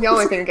expelled. The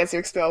only thing that gets you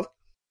expelled.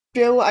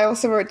 Bill, I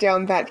also wrote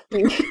down that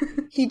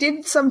he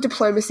did some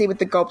diplomacy with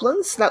the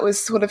goblins. That was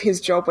sort of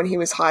his job when he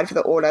was hired for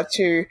the Order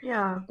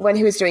when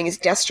he was doing his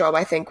desk job,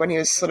 I think, when he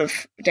was sort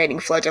of dating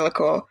Fleur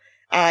Delacour.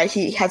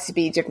 He had to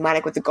be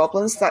diplomatic with the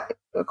goblins. That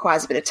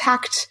requires a bit of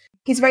tact.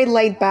 He's very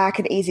laid back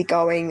and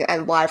easygoing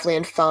and lively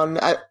and fun.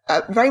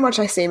 Very much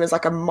I see him as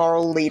like a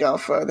moral leader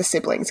for the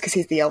siblings because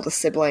he's the eldest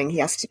sibling. He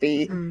has to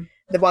be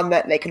the one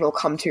that they can all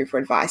come to for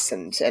advice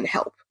and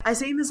help. I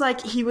see him as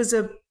like he was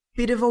a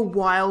bit of a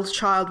wild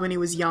child when he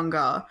was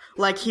younger.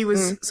 Like he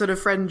was sort of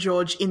Fred and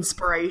George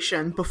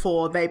inspiration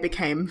before they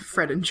became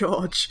Fred and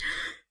George.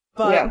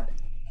 But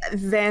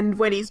then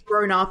when he's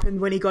grown up and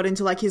when he got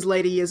into like his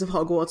later years of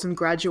Hogwarts and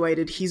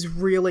graduated, he's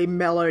really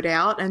mellowed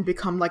out and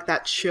become like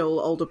that chill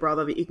older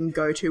brother that you can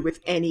go to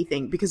with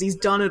anything because he's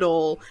done it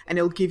all and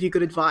he'll give you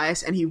good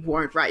advice and he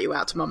won't rat you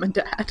out to mum and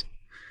dad.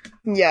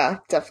 Yeah,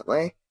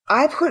 definitely.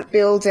 I put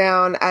Bill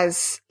down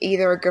as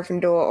either a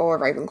Gryffindor or a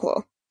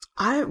Ravenclaw.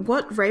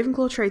 What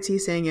Ravenclaw traits are you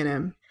seeing in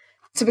him?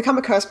 To become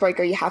a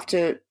Cursebreaker, you have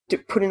to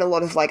put in a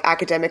lot of like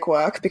academic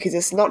work because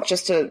it's not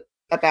just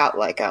about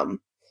like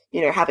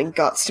having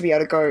guts to be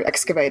able to go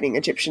excavating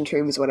Egyptian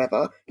tombs or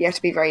whatever. You have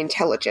to be very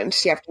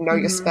intelligent. You have to know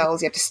your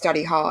spells. You have to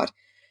study hard.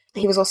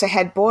 He was also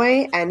head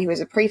boy and he was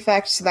a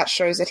prefect, so that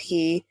shows that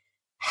he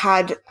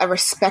had a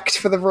respect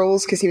for the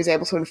rules because he was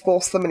able to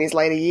enforce them in his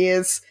later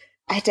years.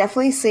 I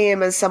definitely see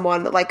him as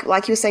someone, like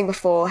you were saying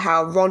before,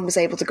 how Ron was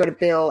able to go to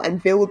Bill,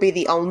 and Bill would be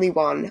the only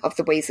one of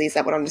the Weasleys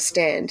that would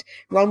understand.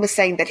 Ron was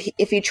saying that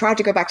if he tried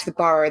to go back to the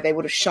Burrow, they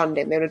would have shunned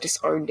him, they would have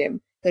disowned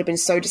him, they would have been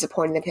so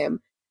disappointed in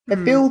him.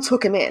 But Bill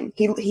took him in.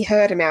 He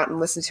heard him out and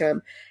listened to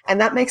him.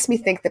 And that makes me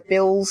think that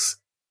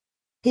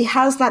he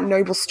has that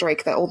noble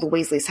streak that all the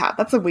Weasleys have.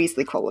 That's a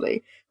Weasley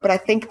quality. But I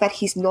think that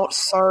he's not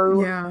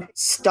so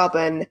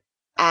stubborn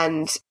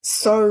and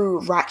so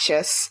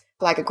righteous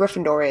like a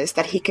Gryffindor is,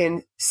 that he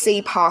can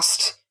see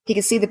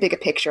the bigger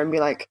picture and be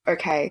like,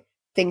 okay,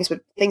 things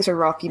were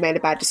rough, you made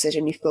a bad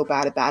decision, you feel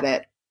bad about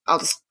it, I'll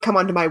just come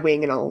under my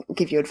wing and I'll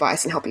give you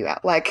advice and help you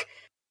out. Like,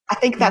 I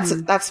think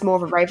that's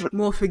more of a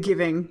more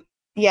forgiving.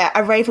 Yeah,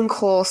 a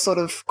Ravenclaw sort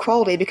of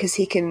quality because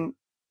he can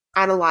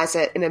analyze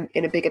it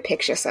in a bigger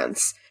picture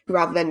sense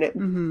rather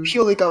than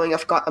purely going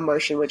off gut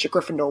emotion, which a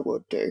Gryffindor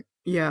would do.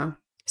 Yeah.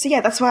 So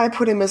yeah, that's why I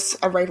put him as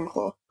a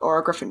Ravenclaw or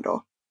a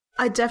Gryffindor.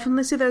 I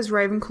definitely see those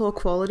Ravenclaw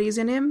qualities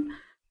in him,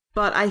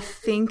 but I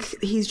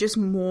think he's just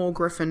more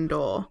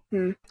Gryffindor.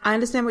 I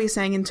understand what you're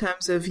saying in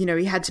terms of,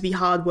 he had to be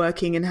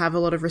hardworking and have a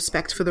lot of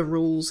respect for the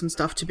rules and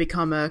stuff to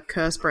become a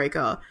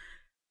Cursebreaker.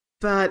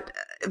 But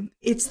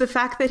it's the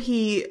fact that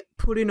he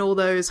put in all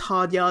those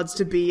hard yards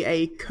to be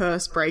a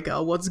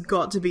Cursebreaker, what's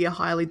got to be a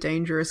highly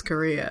dangerous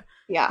career.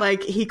 Yeah.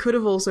 Like, he could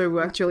have also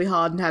worked really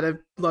hard and had a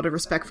lot of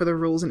respect for the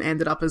rules and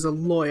ended up as a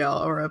lawyer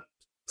or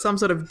some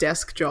sort of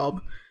desk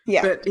job.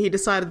 Yeah. But he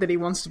decided that he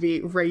wants to be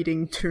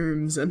raiding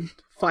tombs and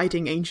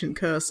fighting ancient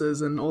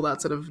curses and all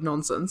that sort of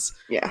nonsense.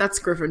 Yeah. That's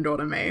Gryffindor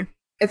to me.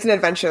 It's an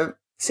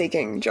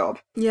adventure-seeking job.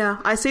 Yeah,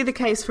 I see the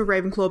case for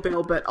Ravenclaw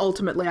Bill, but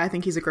ultimately I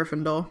think he's a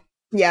Gryffindor.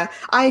 Yeah,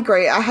 I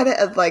agree. I had it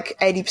at like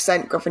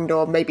 80%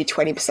 Gryffindor, maybe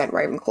 20%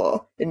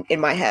 Ravenclaw in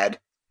my head.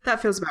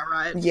 That feels about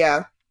right.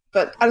 Yeah,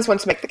 but I just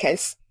wanted to make the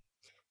case.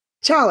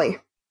 Charlie.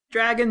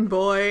 Dragon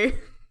boy.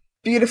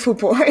 Beautiful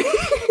boy.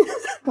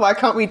 Why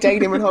can't we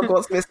date him in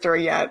Hogwarts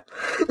Mystery yet?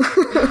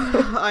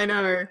 I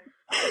know.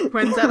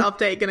 When's that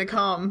update gonna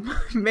come?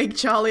 Make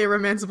Charlie a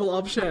romanceable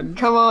option.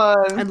 Come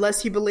on.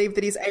 Unless you believe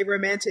that he's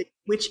aromantic,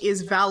 which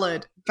is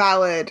valid.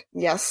 Valid,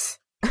 yes.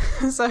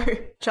 So,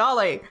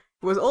 Charlie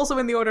was also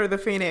in the Order of the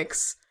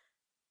Phoenix,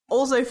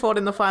 also fought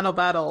in the final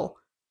battle,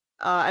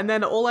 and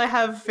then all I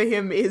have for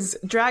him is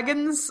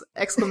dragons, !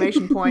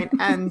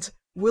 And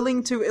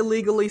willing to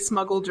illegally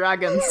smuggle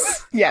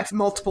dragons. Yes.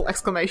 Multiple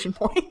exclamation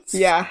points.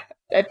 Yeah,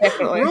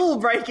 definitely. Rule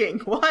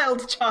breaking,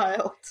 wild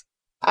child.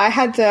 I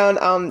had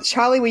down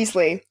Charlie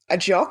Weasley, a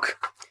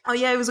jock. Oh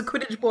yeah, he was a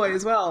Quidditch boy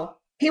as well.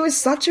 He was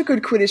such a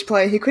good Quidditch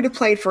player, he could have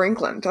played for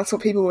England. That's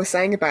what people were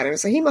saying about him.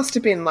 So he must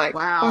have been like,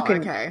 wow,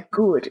 fucking okay.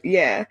 good,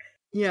 yeah.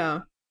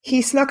 Yeah.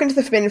 He snuck into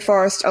the Forbidden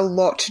Forest a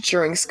lot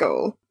during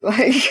school.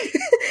 Like,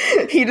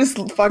 he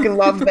just fucking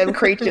loved them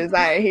creatures,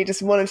 eh? He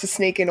just wanted to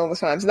sneak in all the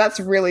time. So that's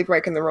really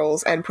breaking the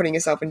rules and putting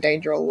yourself in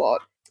danger a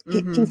lot.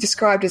 He's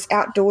described as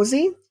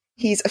outdoorsy.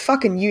 He's a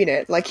fucking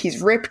unit. Like,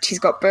 he's ripped, he's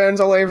got burns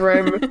all over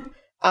him,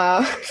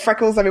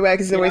 freckles everywhere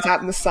because he's always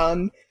out in the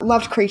sun.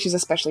 Loved creatures,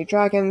 especially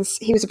dragons.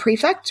 He was a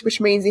prefect, which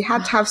means he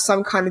had to have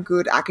some kind of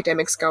good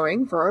academics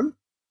going for him.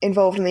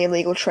 Involved in the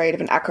illegal trade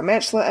of an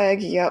acromantula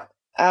egg, yep.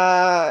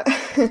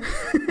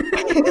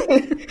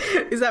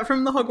 Is that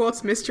from the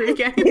Hogwarts Mystery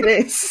Game? It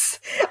is.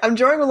 I'm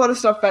drawing a lot of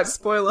stuff about...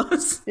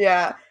 Spoilers.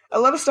 Yeah. A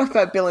lot of stuff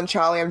about Bill and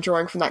Charlie I'm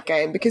drawing from that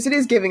game because it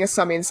is giving us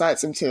some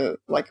insights into,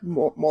 like,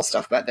 more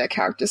stuff about their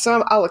characters,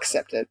 so I'll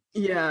accept it.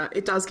 Yeah,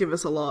 it does give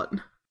us a lot.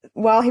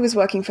 While he was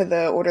working for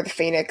the Order of the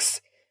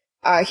Phoenix,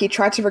 he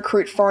tried to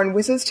recruit foreign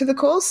wizards to the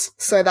cause,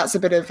 so that's a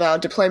bit of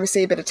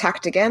diplomacy, a bit of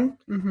tact again,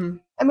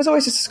 and was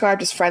always just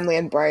described as friendly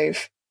and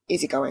brave,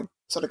 easygoing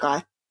sort of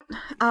guy.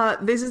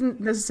 This isn't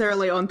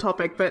necessarily on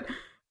topic, but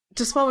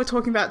just while we're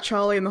talking about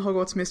Charlie and the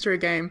Hogwarts Mystery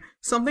Game,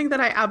 something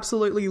that I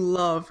absolutely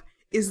love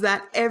is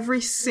that every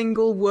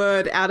single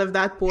word out of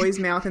that boy's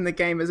mouth in the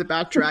game is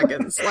about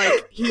dragons.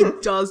 Like, he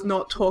does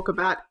not talk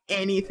about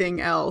anything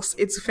else.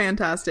 It's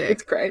fantastic.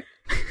 It's great.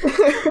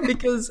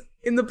 Because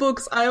in the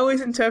books, I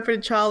always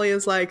interpreted Charlie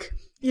as, like,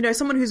 you know,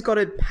 someone who's got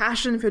a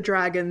passion for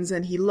dragons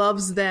and he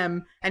loves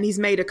them and he's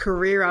made a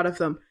career out of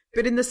them.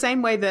 But in the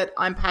same way that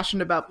I'm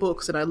passionate about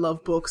books and I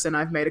love books and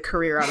I've made a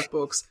career out of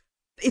books,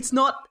 it's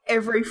not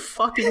every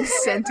fucking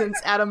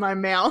sentence out of my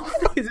mouth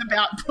is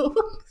about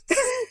books.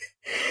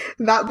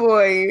 That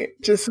boy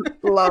just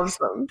loves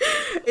them.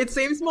 It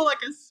seems more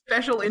like a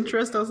special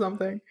interest or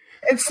something.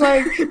 It's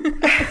like,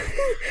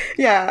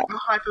 yeah. A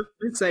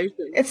hyperfixation.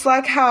 It's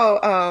like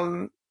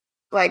how,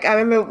 like, I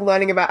remember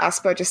learning about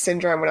Asperger's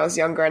syndrome when I was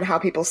younger and how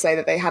people say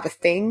that they have a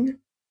thing.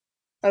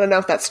 I don't know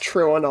if that's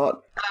true or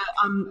not.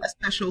 A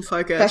special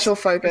focus. Special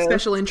focus.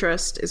 Special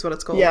interest is what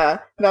it's called. Yeah,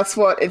 that's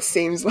what it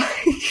seems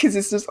like, because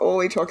it's just all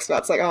he talks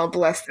about. It's like, oh,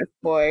 bless this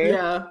boy.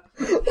 Yeah.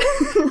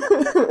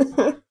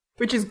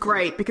 Which is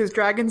great, because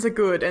dragons are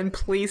good, and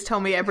please tell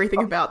me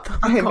everything about them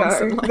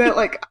constantly. I know. They're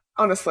like,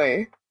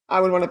 honestly,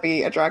 I would want to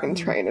be a dragon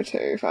trainer too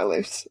if I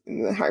lived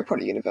in the Harry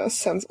Potter universe.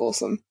 Sounds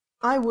awesome.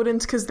 I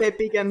wouldn't, because they're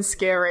big and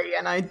scary,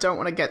 and I don't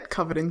want to get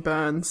covered in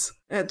burns.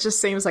 It just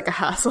seems like a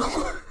hassle.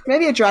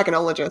 Maybe a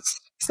dragonologist.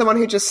 Someone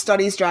who just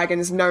studies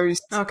dragons,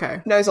 knows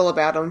all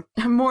about them.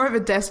 More of a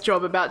desk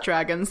job about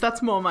dragons.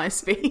 That's more my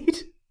speed.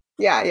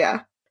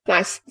 Yeah.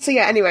 Nice. So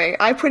yeah, anyway,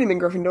 I put him in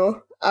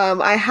Gryffindor.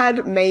 I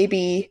had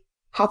maybe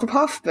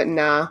Hufflepuff, but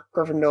nah,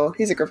 Gryffindor.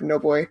 He's a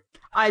Gryffindor boy.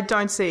 I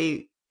don't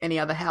see any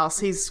other house.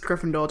 He's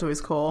Gryffindor to his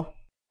core.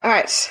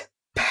 Alright,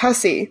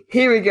 Percy.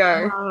 Here we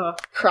go.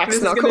 Cracks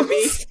knuckles.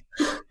 This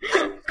is going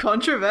to be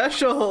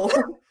controversial.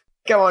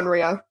 Go on,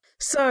 Ria.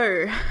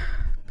 So,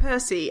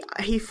 Percy,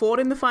 he fought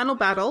in the final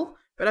battle,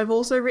 but I've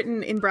also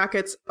written in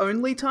brackets,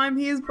 only time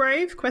he is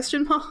brave, ?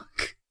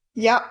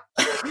 Yep.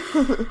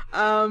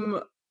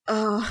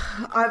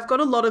 I've got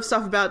a lot of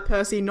stuff about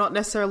Percy, not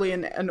necessarily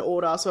in an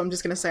order, so I'm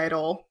just going to say it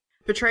all.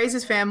 Betrays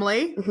his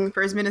family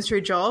for his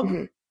ministry job.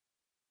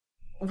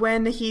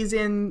 When he's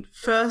in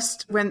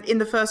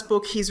the first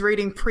book, he's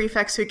reading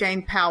Prefects Who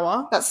Gain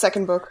Power. That's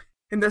second book.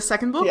 In the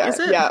second book, is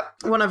it? Yeah.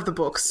 One of the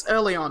books,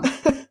 early on.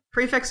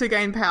 Prefects Who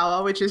Gain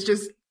Power, which is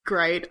just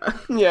great.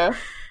 Yeah.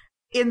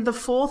 In the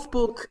fourth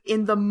book,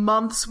 in the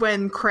months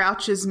when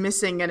Crouch is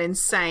missing and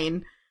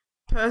insane,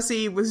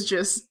 Percy was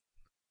just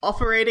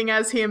operating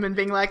as him and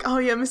being like, oh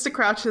yeah, Mr.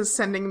 Crouch is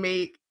sending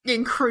me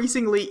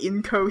increasingly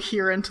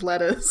incoherent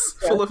letters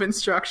full of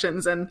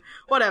instructions and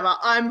whatever.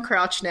 I'm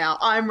Crouch now.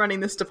 I'm running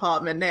this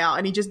department now.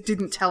 And he just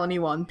didn't tell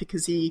anyone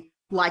because he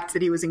liked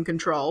that he was in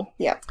control.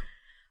 Yeah.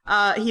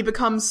 He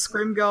becomes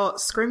Scrimgeour.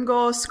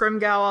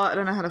 I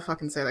don't know how to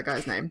fucking say that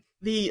guy's name.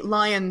 The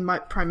Lion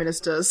Prime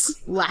Minister's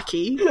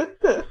lackey.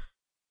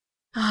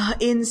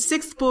 In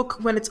sixth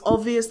book, when it's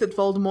obvious that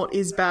Voldemort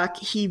is back,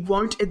 he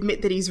won't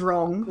admit that he's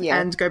wrong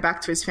and go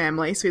back to his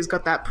family, so he's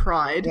got that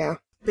pride. Yeah.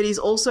 But he's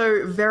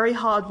also very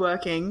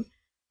hardworking,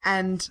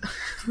 and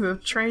the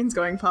train's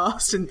going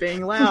past and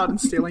being loud and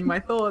stealing my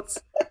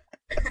thoughts.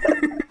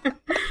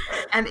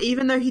 And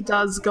even though he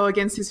does go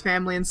against his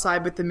family and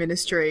side with the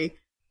Ministry,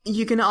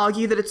 you can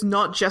argue that it's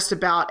not just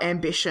about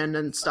ambition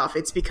and stuff.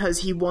 It's because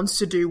he wants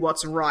to do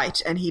what's right,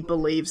 and he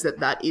believes that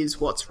that is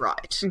what's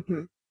right.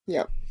 Mm-hmm.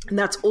 Yep. And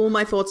that's all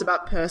my thoughts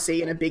about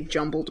Percy in a big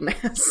jumbled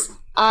mess.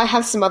 I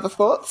have some other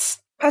thoughts.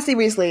 Percy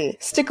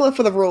Weasley, stickler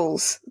for the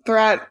rules.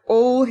 Throughout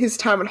all his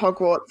time at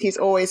Hogwarts, he's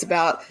always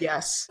about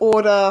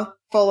order,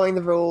 following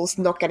the rules,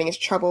 not getting into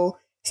trouble,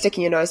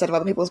 sticking your nose out of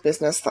other people's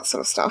business, that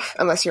sort of stuff.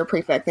 Unless you're a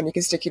prefect, then you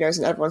can stick your nose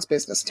in everyone's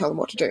business and tell them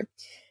what to do.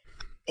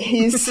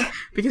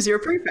 Because you're a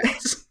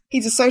prefect.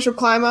 He's a social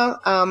climber.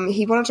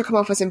 He wanted to come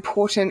off as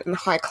important and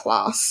high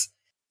class.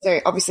 So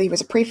obviously he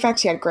was a prefect,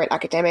 he had great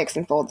academics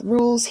and followed the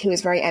rules, he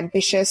was very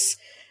ambitious.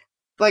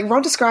 Like,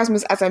 Ron describes him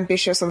as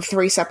ambitious on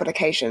 3 separate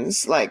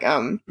occasions. Like,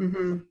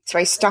 it's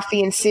very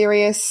stuffy and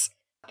serious.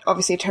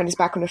 obviously turned his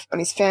back on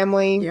his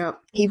family. Yep.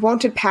 He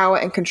wanted power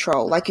and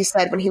control. Like you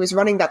said, when he was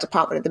running that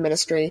department of the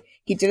ministry,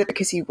 he did it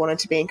because he wanted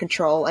to be in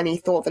control and he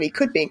thought that he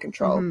could be in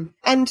control.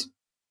 And,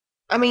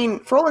 I mean,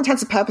 for all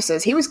intents and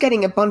purposes, he was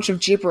getting a bunch of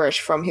gibberish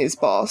from his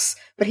boss,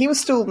 but he was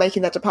still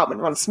making that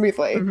department run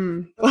smoothly.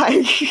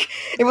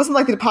 Like, it wasn't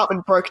like the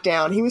department broke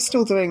down. He was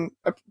still doing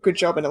a good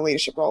job in a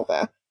leadership role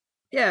there.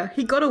 Yeah,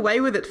 he got away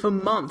with it for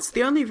months.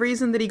 The only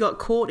reason that he got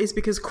caught is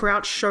because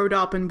Crouch showed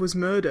up and was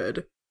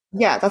murdered.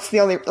 Yeah, that's the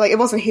only... Like, it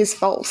wasn't his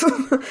fault.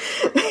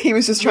 He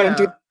was just trying to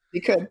do what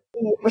he could.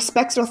 He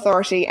respected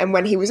authority, and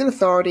when he was in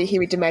authority,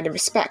 he demanded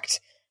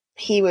respect.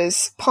 He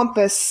was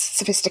pompous,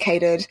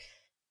 sophisticated,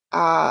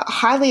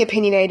 highly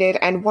opinionated,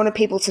 and wanted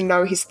people to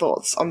know his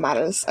thoughts on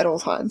matters at all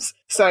times.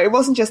 So it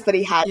wasn't just that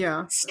he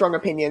had strong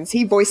opinions.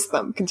 He voiced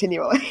them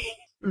continually.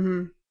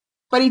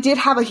 But he did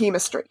have a humour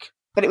streak.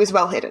 But it was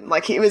well hidden.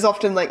 Like, it was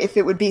often, like, if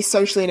it would be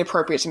socially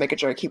inappropriate to make a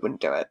joke, he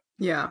wouldn't do it.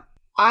 Yeah.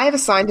 I have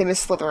assigned him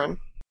as Slytherin.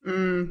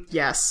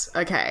 Yes.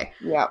 Okay.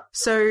 Yeah.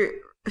 So,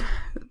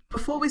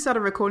 before we started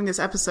recording this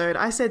episode,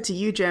 I said to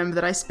you, Jem,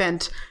 that I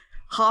spent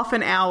half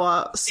an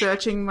hour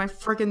searching my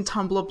friggin'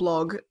 Tumblr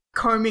blog,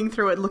 combing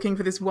through it, looking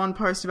for this one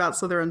post about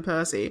Slytherin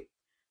Percy.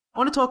 I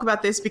want to talk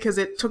about this because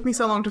it took me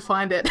so long to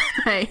find it.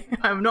 Hey,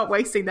 I'm not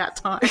wasting that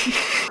time.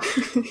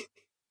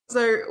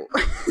 So...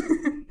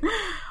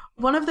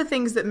 One of the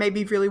things that made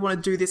me really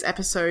want to do this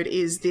episode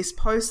is this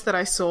post that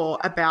I saw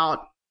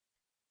about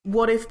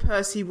what if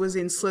Percy was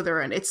in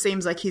Slytherin? It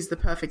seems like he's the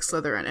perfect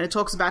Slytherin. And it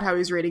talks about how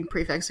he's reading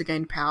Prefects Who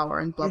Gain Power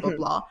and blah, blah,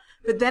 blah.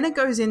 But then it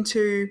goes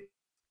into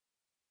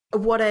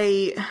what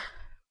a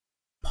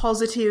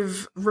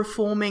positive,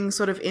 reforming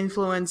sort of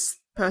influence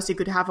Percy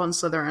could have on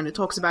Slytherin. It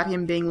talks about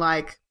him being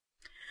like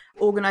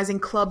organising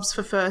clubs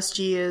for first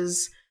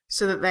years,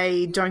 so that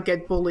they don't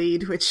get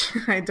bullied, which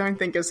I don't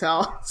think is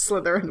how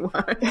Slytherin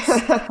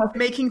works.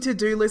 Making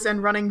to-do lists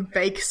and running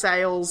bake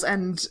sales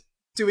and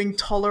doing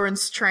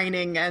tolerance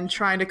training and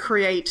trying to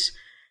create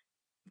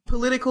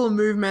political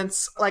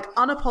movements, like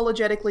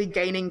unapologetically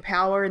gaining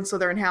power in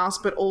Slytherin House,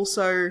 but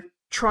also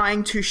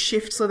trying to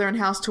shift Slytherin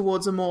House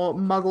towards a more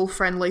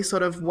muggle-friendly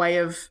sort of way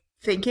of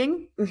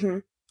thinking.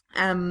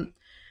 And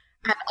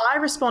I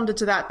responded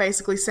to that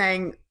basically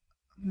saying,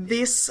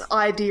 this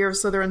idea of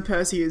Slytherin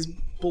Percy is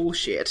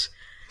bullshit.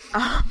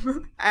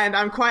 And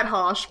I'm quite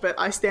harsh, but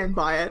I stand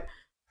by it.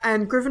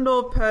 And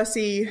Gryffindor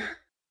Percy,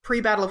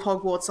 pre-Battle of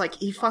Hogwarts, like,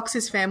 he fucks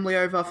his family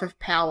over for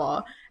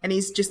power, and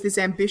he's just this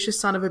ambitious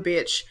son of a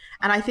bitch.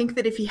 And I think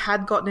that if he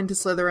had gotten into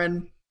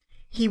Slytherin,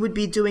 he would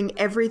be doing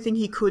everything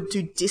he could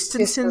to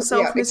distance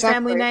himself from his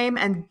family name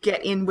and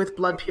get in with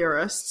blood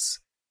purists.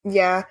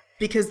 Yeah.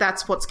 Because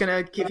that's what's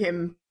going to give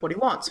him what he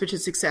wants, which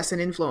is success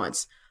and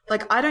influence.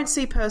 Like, I don't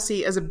see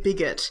Percy as a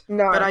bigot,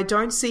 but I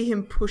don't see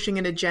him pushing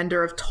an agenda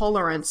of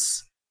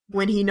tolerance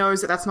when he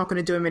knows that that's not going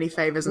to do him any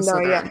favours in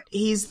Slytherin.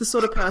 He's the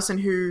sort of person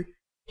who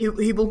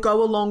he will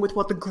go along with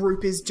what the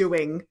group is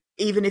doing,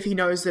 even if he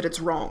knows that it's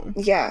wrong.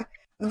 Yeah.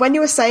 When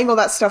you were saying all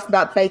that stuff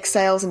about bake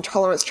sales and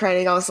tolerance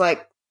training, I was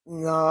like,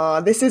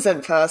 no, this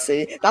isn't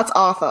Percy. That's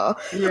Arthur.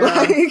 Yeah.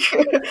 Like,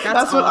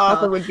 that's what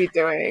Arthur would be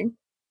doing.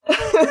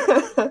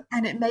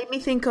 And it made me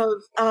think of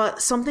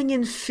something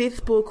in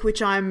 5th book,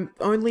 which I'm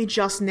only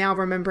just now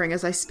remembering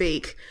as I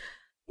speak,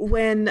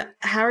 when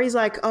Harry's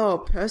like, oh,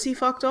 Percy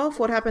fucked off?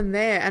 What happened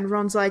there? And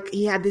Ron's like,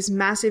 he had this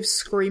massive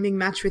screaming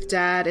match with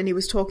Dad, and he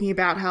was talking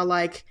about how,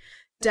 like,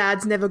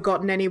 Dad's never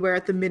gotten anywhere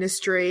at the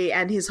Ministry,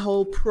 and his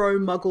whole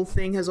pro-Muggle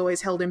thing has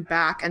always held him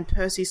back, and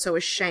Percy's so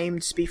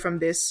ashamed to be from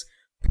this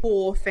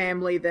poor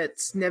family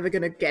that's never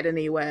going to get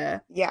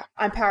anywhere. Yeah.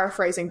 I'm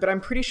paraphrasing, but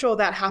I'm pretty sure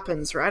that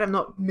happens, right? I'm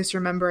not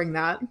misremembering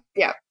that.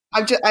 Yeah.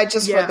 I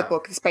just read the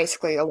book. It's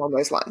basically along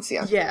those lines,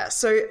 yeah. Yeah,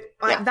 so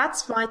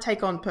that's my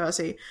take on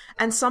Percy.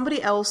 And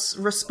somebody else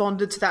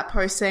responded to that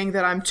post saying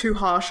that I'm too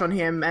harsh on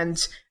him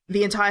and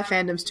the entire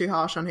fandom's too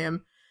harsh on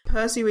him.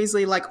 Percy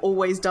Weasley, like,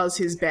 always does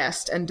his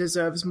best and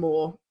deserves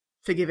more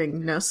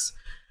forgivingness.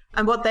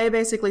 And what they're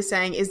basically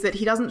saying is that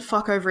he doesn't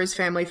fuck over his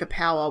family for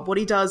power. What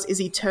he does is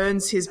he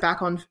turns his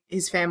back on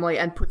his family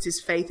and puts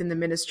his faith in the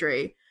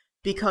Ministry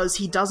because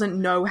he doesn't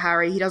know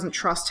Harry, he doesn't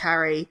trust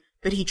Harry,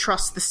 but he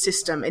trusts the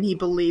system and he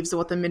believes that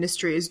what the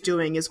Ministry is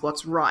doing is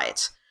what's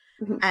right.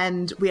 Mm-hmm.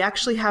 And we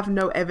actually have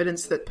no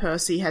evidence that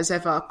Percy has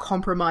ever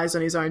compromised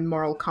on his own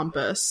moral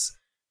compass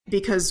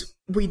because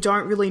we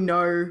don't really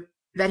know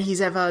that he's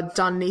ever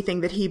done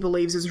anything that he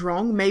believes is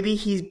wrong. Maybe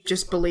he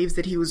just believes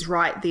that he was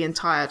right the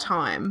entire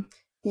time.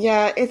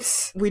 Yeah,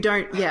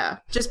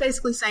 just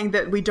basically saying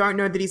that we don't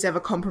know that he's ever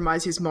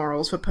compromised his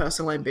morals for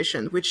personal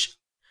ambition, which,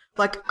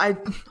 like,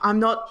 I'm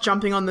not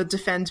jumping on the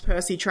defend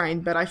Percy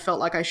train, but I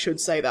felt like I should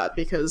say that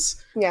because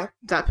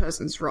that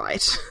person's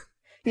right.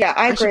 Yeah,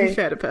 I agree. I should be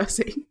fair to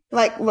Percy.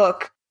 Like,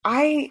 look,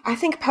 I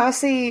think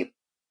Percy,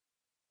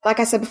 like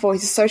I said before,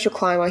 he's a social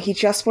climber. He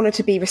just wanted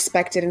to be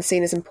respected and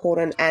seen as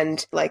important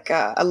and, like,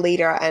 a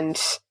leader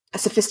and a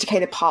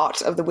sophisticated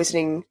part of the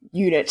wizarding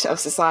unit of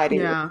society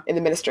in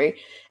the Ministry.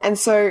 And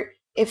so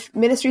if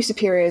Ministry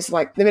superiors,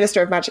 like the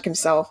Minister of Magic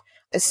himself,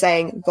 is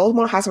saying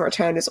Voldemort hasn't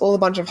returned, it's all a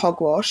bunch of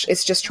hogwash,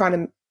 it's just trying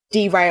to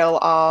derail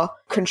our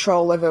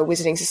control over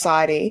Wizarding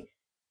Society,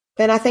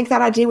 then I think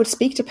that idea would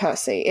speak to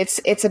Percy.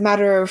 It's a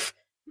matter of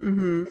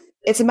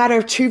it's a matter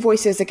of two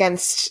voices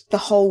against the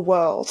whole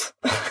world.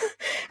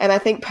 And I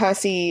think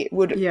Percy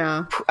would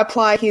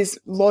apply his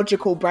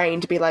logical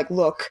brain to be like,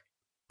 look,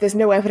 there's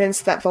no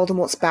evidence that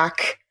Voldemort's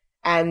back,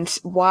 and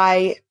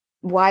why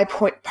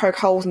poke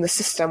holes in the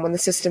system when the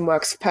system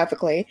works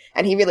perfectly?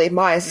 And he really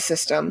admires the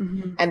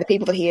system, and the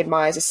people that he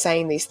admires are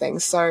saying these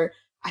things. So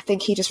I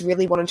think he just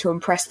really wanted to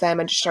impress them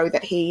and to show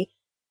that he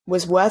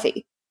was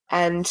worthy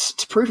and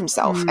to prove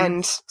himself.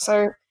 And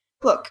so,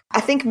 look,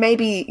 I think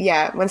maybe,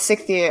 when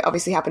 6th year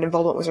obviously happened and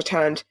Voldemort was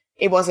returned,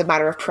 it was a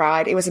matter of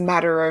pride. It was a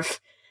matter of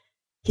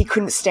he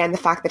couldn't stand the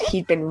fact that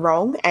he'd been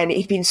wrong, and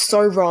he'd been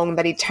so wrong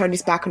that he'd turned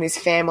his back on his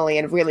family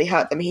and really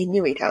hurt them. He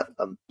knew he'd hurt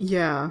them.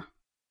 Yeah.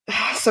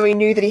 So he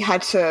knew that he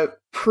had to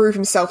prove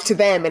himself to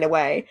them in a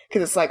way,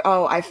 because it's like,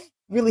 oh, I've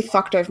really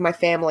fucked over my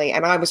family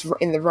and I was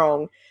in the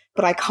wrong,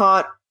 but I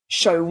can't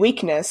show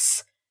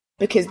weakness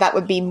because that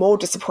would be more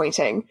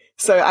disappointing.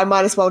 So I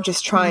might as well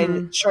just try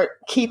and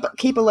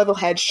keep a level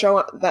head,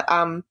 show that that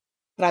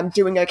I'm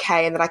doing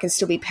okay and that I can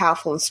still be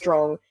powerful and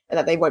strong and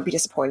that they won't be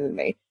disappointed in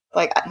me.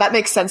 Like, that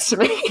makes sense to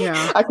me.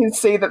 Yeah. I can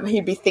see that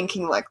he'd be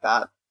thinking like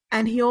that.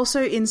 And he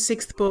also, in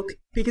 6th book,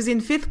 because in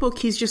 5th book,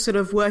 he's just sort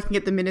of working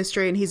at the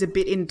Ministry and he's a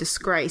bit in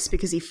disgrace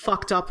because he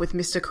fucked up with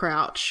Mr.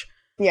 Crouch.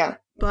 Yeah.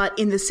 But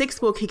in the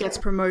 6th book, he gets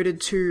promoted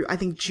to, I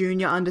think,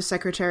 Junior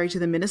Undersecretary to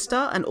the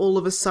Minister, and all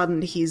of a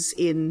sudden he's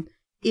in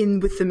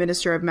with the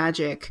Minister of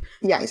Magic.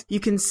 Yeah.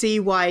 You can see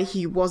why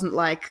he wasn't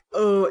like,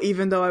 oh,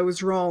 even though I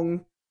was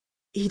wrong.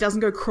 He doesn't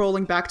go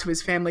crawling back to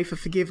his family for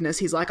forgiveness.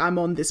 He's like, I'm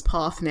on this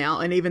path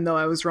now, and even though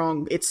I was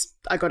wrong,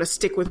 I got to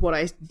stick with what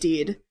I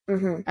did,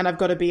 and I've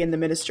got to be in the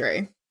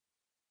Ministry.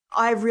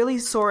 I really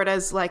saw it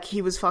as, like,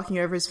 he was fucking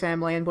over his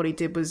family and what he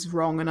did was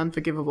wrong and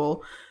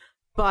unforgivable.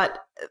 But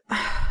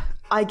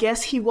I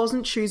guess he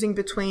wasn't choosing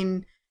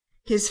between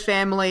his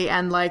family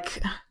and,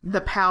 like, the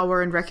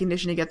power and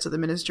recognition he gets at the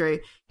Ministry.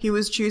 He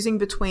was choosing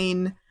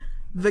between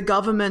the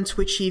government,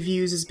 which he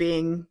views as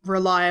being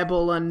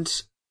reliable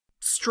and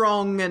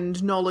strong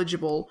and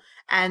knowledgeable,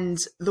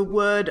 and the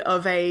word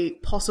of a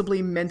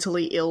possibly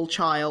mentally ill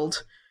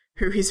child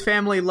who his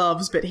family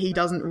loves but he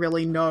doesn't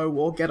really know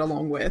or get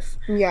along with.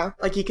 Yeah.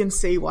 Like, you can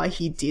see why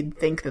he did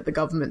think that the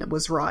government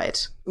was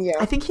right. Yeah.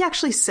 I think he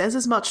actually says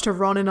as much to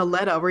Ron in a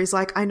letter where he's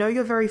like, I know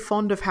you're very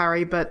fond of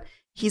Harry, but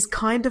he's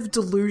kind of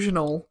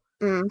delusional,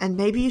 and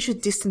maybe you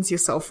should distance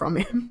yourself from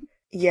him.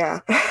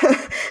 Yeah.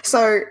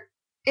 So,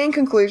 in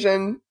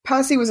conclusion,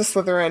 Percy was a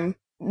Slytherin,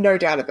 no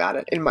doubt about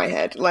it, in my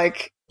head.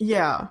 Like,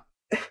 yeah.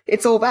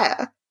 It's all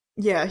there.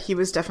 Yeah, he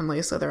was definitely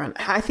a Slytherin.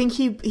 I think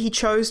he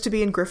chose to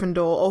be in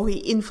Gryffindor, or he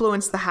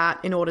influenced the hat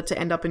in order to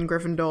end up in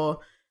Gryffindor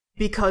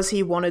because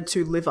he wanted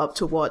to live up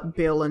to what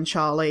Bill and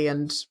Charlie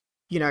and,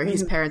 you know,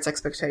 his parents'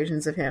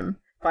 expectations of him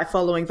by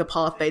following the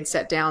path they'd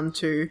set down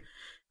to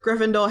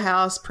Gryffindor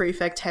house,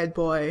 prefect, head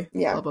boy,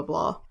 blah, blah,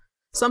 blah.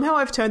 Somehow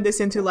I've turned this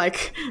into,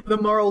 like,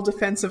 the moral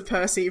defense of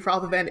Percy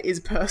rather than is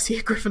Percy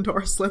a Gryffindor or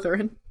a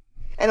Slytherin?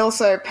 And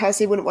also,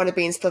 Percy wouldn't want to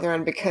be in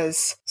Slytherin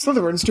because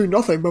Slytherins do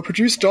nothing but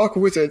produce dark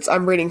wizards.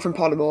 I'm reading from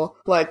Pottermore.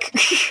 Like,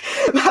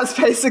 that's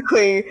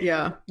basically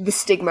the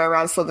stigma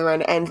around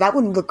Slytherin, and that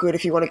wouldn't look good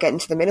if you want to get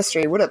into the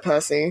Ministry, would it,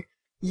 Percy?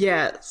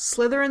 Yeah,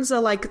 Slytherins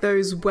are like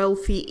those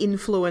wealthy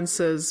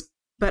influencers,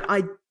 but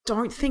I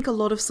don't think a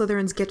lot of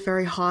Slytherins get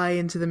very high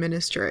into the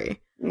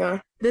Ministry.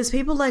 No. There's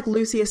people like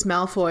Lucius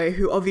Malfoy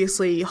who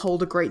obviously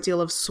hold a great deal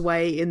of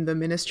sway in the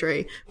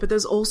Ministry, but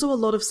there's also a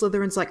lot of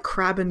Slytherins like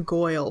Crabbe and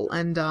Goyle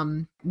and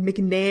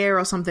McNair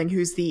or something,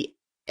 who's the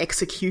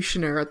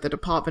executioner at the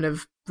Department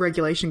of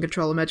Regulation and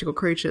Control of Magical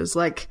Creatures.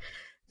 Like,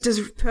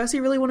 does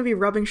Percy really want to be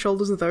rubbing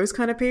shoulders with those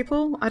kind of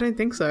people? I don't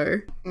think so.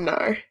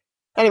 No.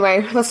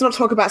 Anyway, let's not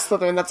talk about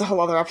Slytherin. That's a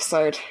whole other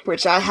episode,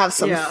 which I have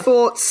some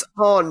thoughts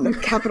on.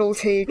 Capital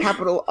T,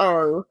 capital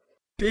O.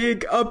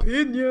 Big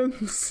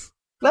opinions.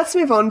 Let's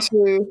move on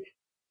to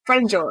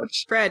Fred and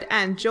George. Fred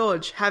and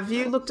George. Have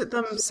you looked at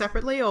them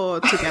separately or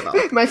together?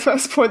 My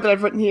first point that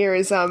I've written here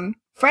is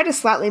Fred is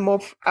slightly more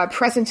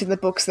present in the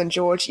books than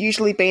George,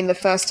 usually being the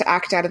first to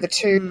act out of the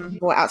two,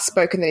 more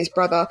outspoken than his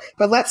brother.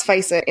 But let's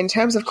face it, in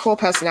terms of core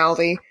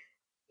personality,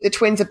 the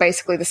twins are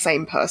basically the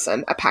same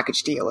person, a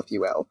package deal, if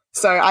you will.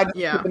 So I'd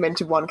put them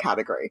into one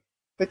category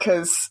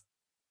because,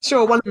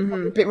 sure, one's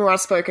a bit more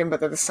outspoken, but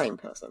they're the same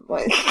person.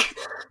 Like,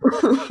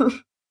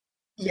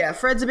 yeah,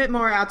 Fred's a bit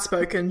more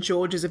outspoken.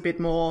 George is a bit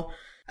more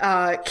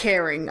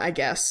caring, I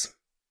guess.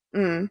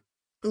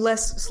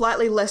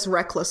 Slightly less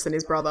reckless than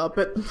his brother,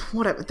 but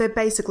whatever. They're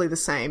basically the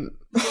same.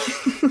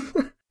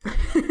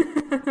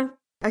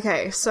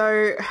 Okay,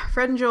 so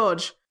Fred and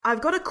George.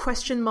 I've got a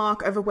question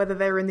mark over whether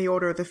they're in the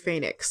Order of the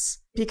Phoenix,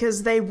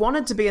 because they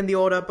wanted to be in the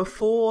Order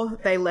before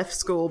they left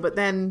school, but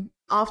then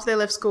after they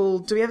left school,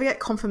 do we ever get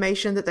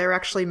confirmation that they're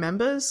actually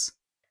members?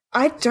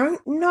 I don't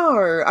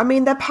know. I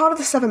mean, they're part of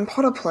the Seven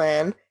Potter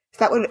plan. So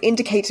that would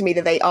indicate to me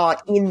that they are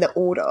in the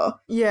Order.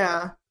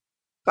 Yeah.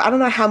 But I don't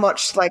know how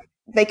much, like,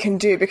 they can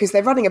do because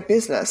they're running a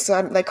business,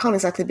 so they can't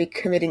exactly be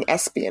committing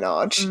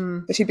espionage.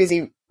 They're too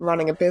busy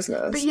running a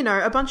business. But,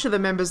 a bunch of the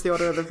members of the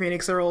Order of the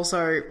Phoenix are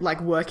also,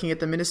 working at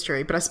the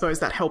Ministry, but I suppose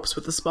that helps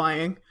with the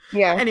spying.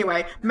 Yeah.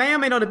 Anyway, may or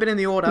may not have been in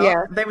the Order.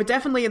 Yeah. They were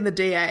definitely in the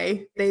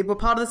DA. They were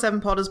part of the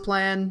Seven Potters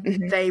plan.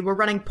 They were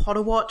running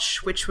Potter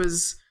Watch, which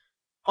was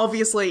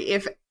obviously,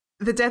 if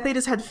the Death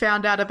Eaters had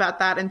found out about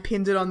that and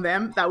pinned it on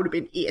them, that would have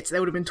been it. They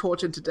would have been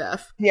tortured to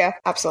death. Yeah,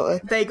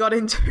 absolutely. They got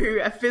into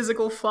a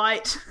physical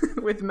fight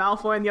with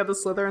Malfoy and the other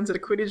Slytherins at a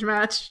Quidditch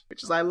match,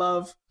 which I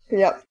love.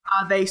 Yep.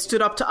 They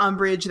stood up to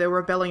Umbridge. They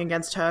were rebelling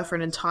against her for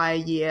an entire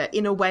year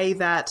in a way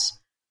that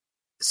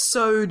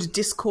sowed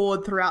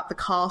discord throughout the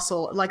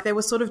castle. They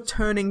were sort of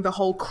turning the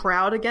whole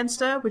crowd against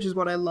her, which is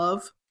what I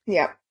love.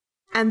 Yep.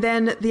 And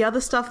then the other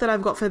stuff that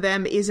I've got for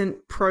them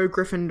isn't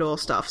pro-Gryffindor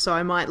stuff, so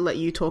I might let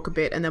you talk a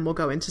bit and then we'll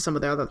go into some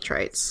of their other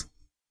traits.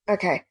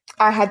 Okay.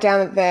 I had down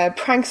that they're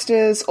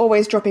pranksters,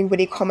 always dropping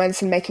witty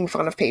comments and making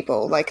fun of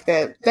people.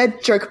 They're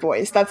joke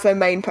boys. That's their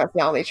main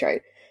personality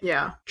trait.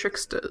 Yeah,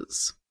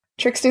 tricksters.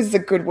 Tricksters is a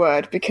good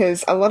word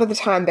because a lot of the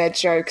time their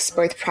jokes,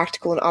 both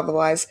practical and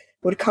otherwise,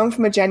 would come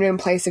from a genuine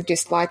place of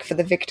dislike for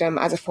the victim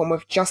as a form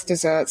of just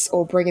desserts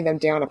or bringing them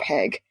down a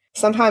peg.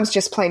 Sometimes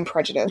just plain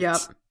prejudice. Yep.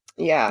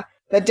 Yeah.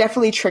 They're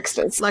definitely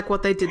tricksters. Like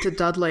what they did to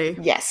Dudley.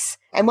 Yes.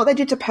 And what they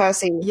did to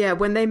Percy. Yeah,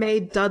 when they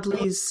made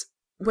Dudley's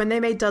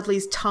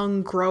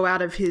tongue grow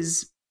out of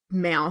his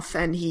mouth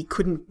and he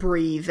couldn't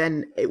breathe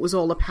and it was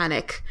all a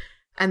panic.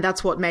 And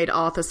that's what made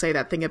Arthur say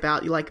that thing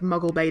about,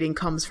 muggle baiting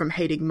comes from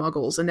hating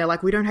muggles. And they're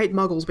like, we don't hate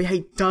muggles, we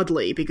hate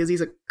Dudley because he's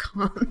a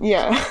cunt.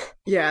 Yeah.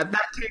 Yeah,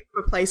 that came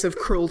from a place of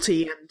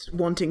cruelty and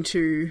wanting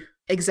to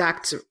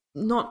exact,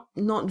 not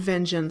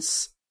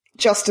vengeance.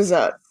 Just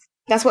desserts.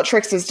 That's what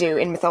tricksters do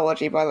in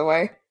mythology, by the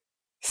way.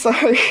 So,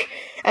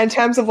 in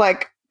terms of,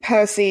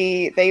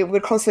 Percy, they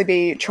would constantly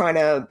be trying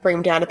to bring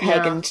him down a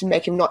peg and to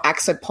make him not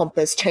act so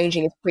pompous,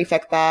 changing his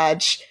prefect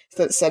badge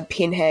so it said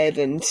Pinhead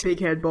and... Big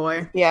head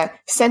boy. Yeah,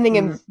 sending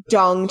him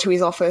dung to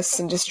his office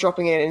and just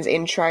dropping it in his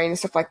in-tray and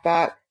stuff like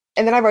that.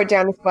 And then I wrote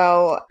down as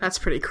well... That's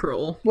pretty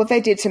cruel. What they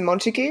did to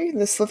Montague,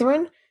 the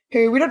Slytherin,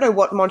 who we don't know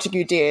what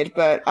Montague did,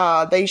 but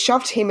they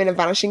shoved him in a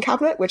vanishing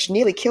cabinet, which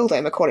nearly killed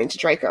him, according to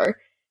Draco.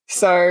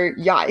 So,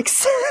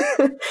 yikes.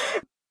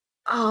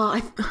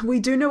 We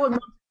do know what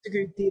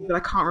Montague did, but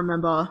I can't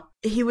remember.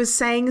 He was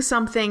saying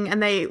something,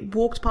 and they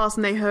walked past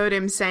and they heard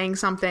him saying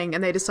something,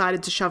 and they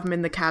decided to shove him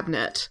in the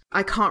cabinet.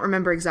 I can't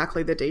remember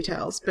exactly the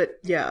details, but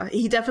yeah,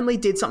 he definitely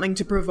did something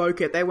to provoke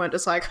it. They weren't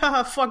just like,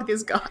 haha, fuck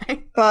this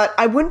guy. But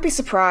I wouldn't be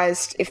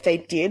surprised if they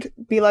did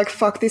be like,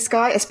 fuck this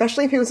guy,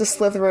 especially if he was a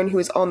Slytherin who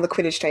was on the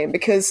Quidditch team,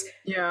 because...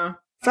 Yeah.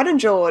 Fred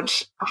and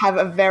George have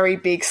a very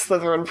big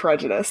Slytherin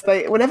prejudice.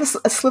 Whenever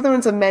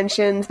Slytherins are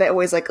mentioned, they're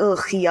always like, ugh,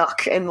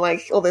 yuck, and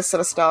all this sort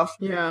of stuff.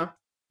 Yeah.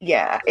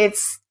 Yeah,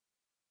 it's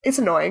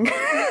annoying.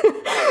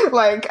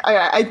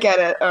 I get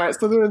it. Alright,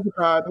 Slytherins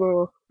are bad.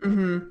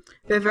 Mm-hmm.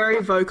 They're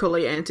very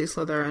vocally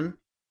anti-Slytherin.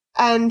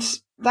 And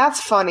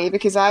that's funny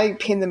because I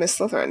pin them as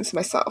Slytherins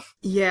myself.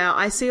 Yeah,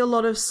 I see a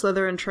lot of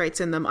Slytherin traits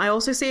in them. I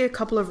also see a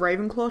couple of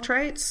Ravenclaw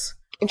traits.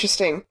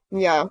 Interesting.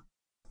 Yeah.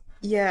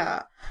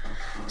 Yeah.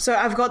 So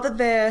I've got that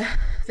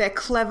they're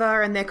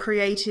clever and they're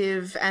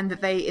creative and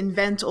that they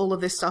invent all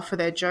of this stuff for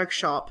their joke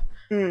shop.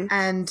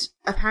 And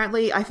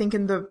apparently, I think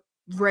in the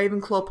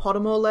Ravenclaw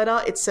Pottermore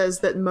letter, it says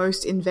that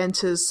most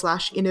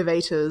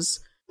inventors/innovators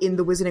in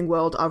the wizarding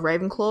world are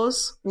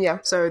Ravenclaws. Yeah.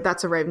 So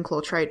that's a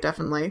Ravenclaw trait,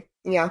 definitely.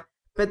 Yeah.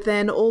 But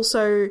then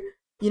also,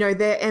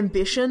 their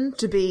ambition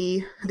to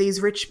be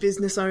these rich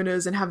business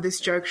owners and have this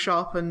joke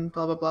shop and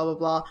blah, blah, blah, blah,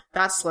 blah,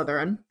 that's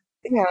Slytherin.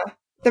 Yeah.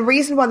 The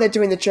reason why they're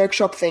doing the joke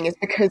shop thing is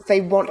because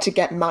they want to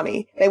get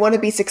money. They want to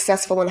be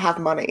successful and have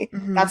money.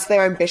 Mm-hmm. That's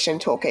their ambition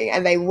talking.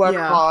 And they work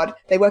hard.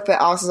 They work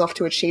their asses off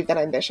to achieve that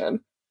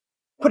ambition,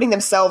 putting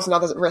themselves and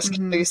others at risk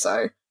to do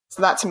so.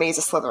 So that to me is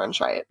a Slytherin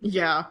trait.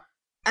 Yeah.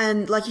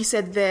 And like you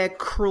said, their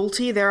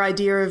cruelty, their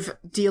idea of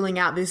dealing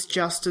out this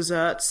just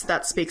desserts,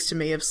 that speaks to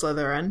me of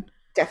Slytherin.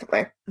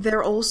 Definitely.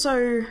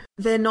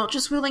 They're not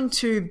just willing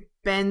to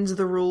bend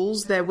the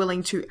rules, they're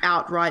willing to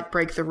outright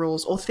break the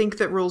rules or think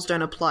that rules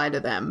don't apply to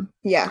them.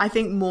 Yeah. I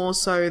think more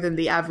so than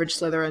the average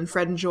Slytherin.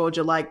 Fred and George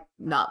are like,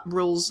 nah,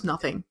 rules,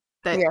 nothing.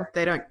 They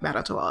don't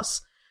matter to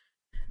us.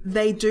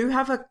 They do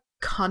have a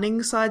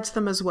cunning side to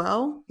them as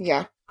well.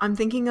 Yeah. I'm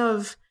thinking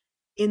of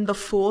in the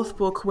fourth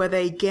book where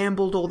they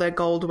gambled all their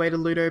gold away to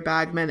Ludo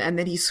Bagman and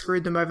then he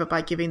screwed them over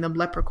by giving them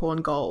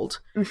leprechaun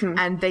gold. Mm-hmm.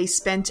 And they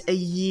spent a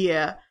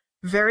year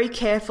very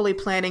carefully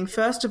planning,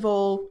 first of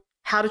all,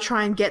 how to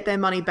try and get their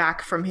money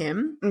back from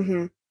him,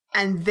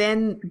 and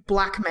then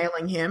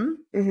blackmailing him,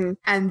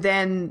 and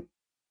then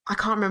I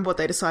can't remember what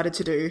they decided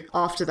to do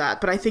after that,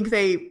 but I think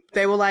they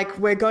were like,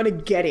 we're going to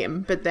get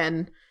him, but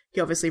then he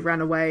obviously ran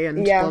away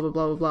and blah, blah,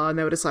 blah, blah, blah, and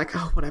they were just like,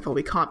 oh, whatever,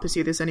 we can't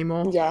pursue this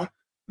anymore. Yeah.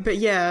 But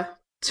yeah,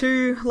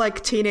 two,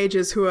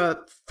 teenagers who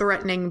are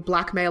threatening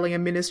blackmailing a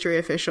ministry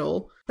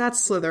official,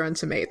 that's Slytherin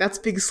to me. That's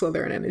big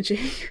Slytherin energy.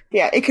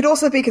 Yeah, it could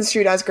also be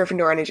construed as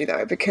Gryffindor energy,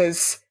 though,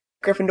 because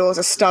Gryffindors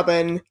are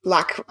stubborn,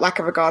 lack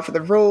of regard for the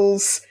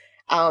rules,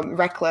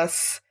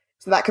 reckless.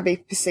 So that could be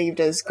perceived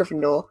as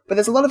Gryffindor. But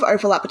there's a lot of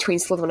overlap between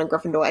Slytherin and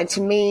Gryffindor. And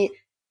to me,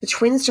 the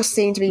twins just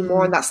seem to be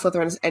more on that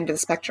Slytherin end of the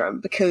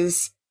spectrum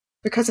because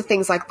of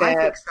things like I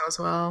think so as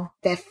well.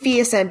 their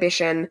fierce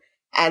ambition,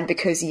 and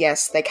because,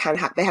 yes, they have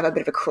a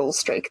bit of a cruel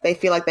streak. They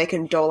feel like they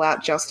can dole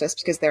out justice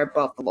because they're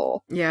above the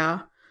law. Yeah.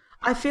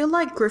 I feel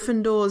like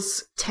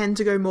Gryffindors tend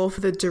to go more for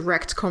the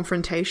direct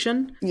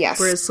confrontation. Yes.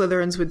 Whereas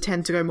Slytherins would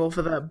tend to go more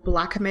for the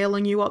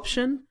blackmailing you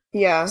option.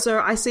 Yeah. So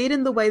I see it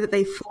in the way that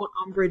they fought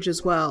Umbridge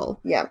as well.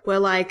 Yeah. Where,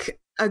 like,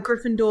 a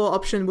Gryffindor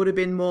option would have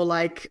been more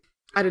like,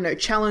 I don't know,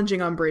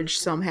 challenging Umbridge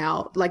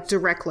somehow, like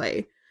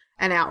directly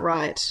and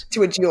outright.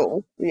 To a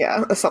duel.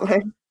 Yeah, or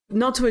something.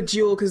 Not to a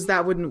duel, because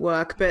that wouldn't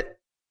work, but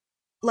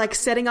like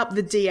setting up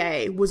the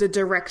DA was a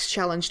direct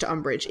challenge to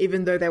Umbridge,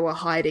 even though they were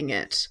hiding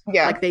it.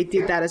 Yeah. Like they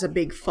did that as a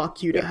big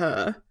fuck you to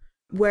her.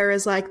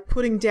 Whereas like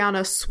putting down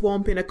a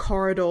swamp in a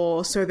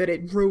corridor so that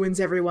it ruins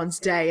everyone's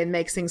day and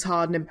makes things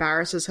hard and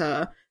embarrasses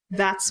her,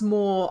 that's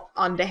more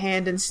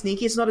underhand and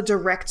sneaky. It's not a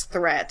direct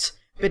threat,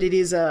 but it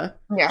is a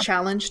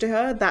challenge to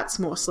her. That's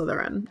more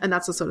Slytherin. And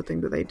that's the sort of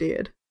thing that they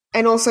did.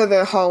 And also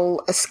the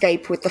whole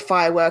escape with the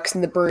fireworks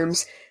and the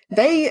brooms.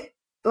 They,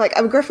 like,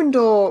 a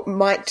Gryffindor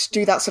might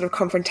do that sort of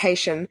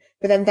confrontation,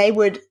 but then they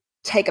would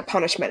take a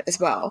punishment as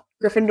well.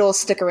 Gryffindors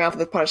stick around for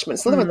the punishment.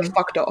 Slytherin, they're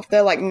fucked off.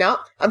 They're like, nah,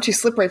 I'm too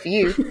slippery for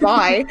you.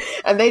 Bye.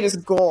 And they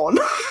just gone.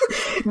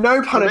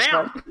 No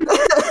punishment.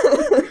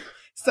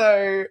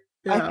 So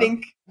I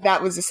think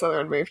that was a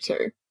Slytherin move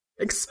too.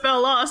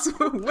 Expel us,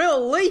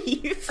 we'll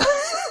leave.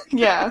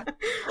 Yeah.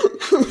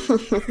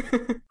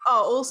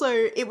 Also,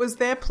 it was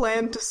their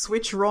plan to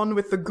switch Ron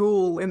with the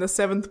ghoul in the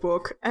 7th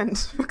book and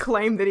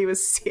claim that he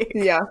was sick.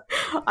 Yeah.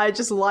 I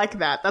just like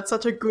that. That's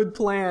such a good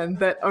plan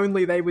that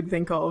only they would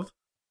think of.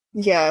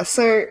 Yeah,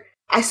 so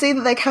I see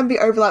that there can be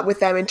overlap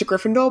with them into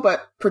Gryffindor,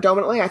 but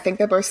predominantly I think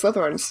they're both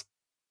Slytherins.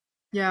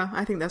 Yeah,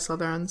 I think they're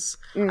Slytherins.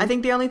 I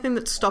think the only thing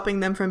that's stopping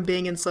them from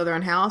being in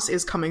Slytherin house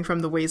is coming from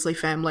the Weasley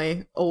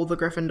family, all the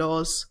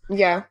Gryffindors.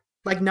 Yeah.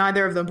 Like,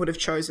 neither of them would have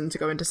chosen to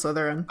go into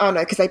Slytherin. Oh no,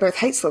 because they both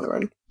hate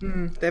Slytherin.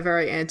 They're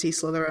very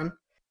anti-Slytherin.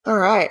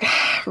 Alright,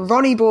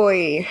 Ronnie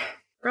boy.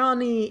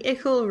 Ronnie,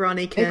 Ickle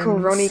Ronniekins. Ickle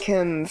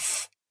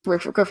Ronniekins.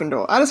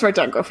 Gryffindor. I just wrote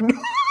down Gryffindor.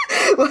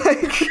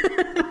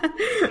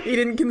 Like, he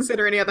didn't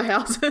consider any other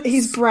houses.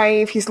 He's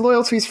brave, he's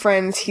loyal to his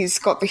friends, he's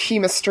got the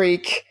humour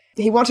streak.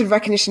 He wanted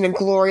recognition and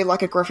glory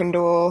like a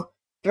Gryffindor.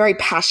 Very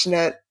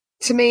passionate.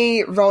 To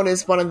me, Ron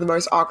is one of the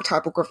most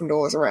archetypal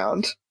Gryffindors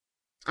around.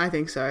 I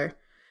think so.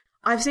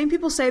 I've seen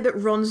people say that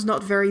Ron's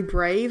not very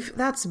brave.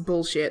 That's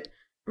bullshit.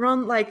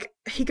 Ron, like,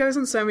 he goes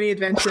on so many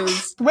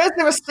adventures. Where's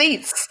the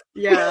receipts?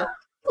 Yeah.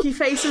 He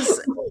faces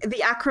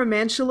the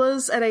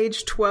Acromantulas at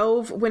age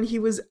 12 when he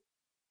was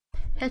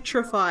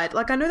petrified.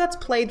 Like, I know that's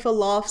played for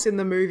laughs in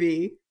the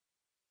movie,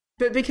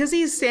 but because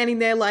he's standing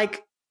there,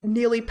 like,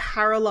 nearly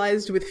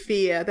paralyzed with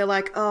fear, they're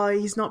like, oh,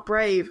 he's not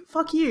brave.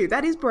 Fuck you.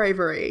 That is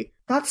bravery.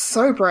 That's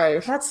so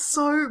brave. That's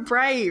so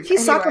brave. He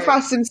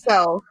sacrificed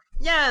himself.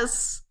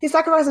 Yes. He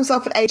sacrificed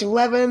himself at age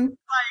 11.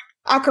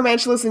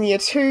 Acromantulas in year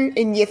 2.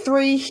 In year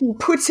 3, he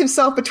puts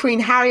himself between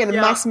Harry and a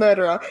mass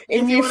murderer.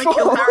 In year 4... If you want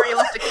to kill Harry,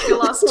 you'll have to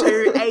kill us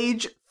too.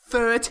 Age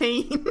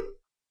 13.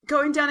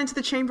 Going down into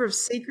the Chamber of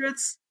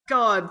Secrets.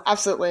 God.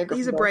 Absolutely.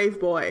 He's a brave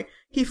boy.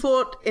 He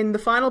fought in the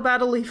final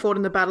battle. He fought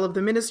in the Battle of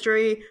the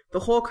Ministry. The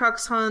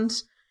Horcrux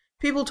hunt.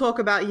 People talk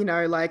about, you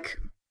know, like,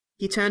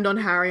 he turned on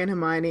Harry and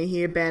Hermione.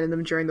 He abandoned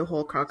them during the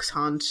Horcrux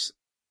hunt.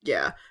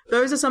 Yeah.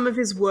 Those are some of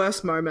his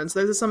worst moments.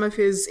 Those are some of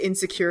his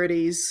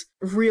insecurities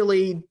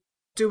really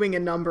doing a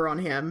number on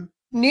him.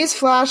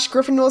 Newsflash,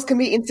 Gryffindors can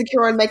be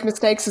insecure and make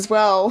mistakes as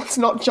well. It's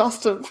not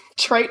just a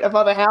trait of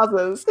other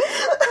houses.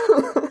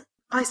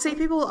 I see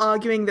people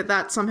arguing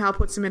that somehow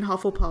puts him in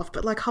Hufflepuff,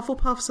 but like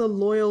Hufflepuffs are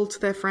loyal to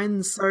their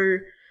friends, so...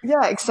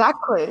 Yeah,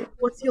 exactly.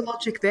 What's your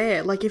logic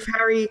there? Like if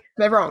Harry...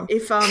 They're wrong.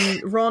 If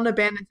Ron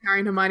abandons Harry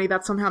and Hermione,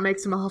 that somehow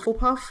makes him a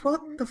Hufflepuff?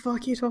 What the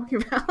fuck are you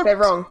talking about? They're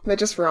wrong. They're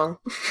just wrong.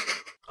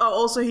 Oh,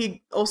 also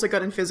he also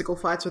got in physical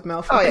fights with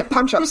Malfoy. Oh yeah,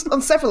 punch-ups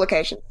on several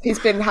occasions. He's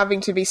been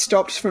having to be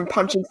stopped from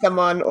punching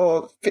someone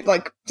or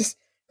like just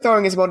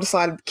throwing his wand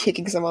aside and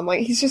kicking someone.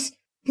 Like he's a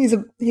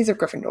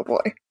Gryffindor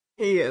boy.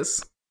 He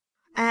is.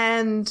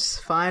 And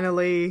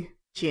finally,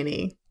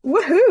 Ginny.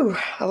 Woohoo!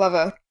 I love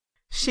her.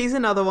 She's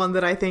another one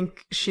that I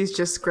think she's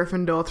just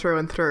Gryffindor through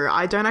and through.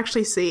 I don't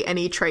actually see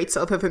any traits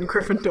other than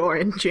Gryffindor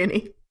in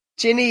Ginny.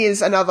 Ginny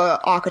is another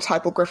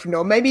archetypal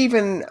Gryffindor, maybe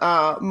even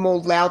more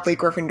loudly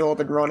Gryffindor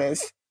than Ron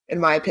is, in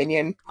my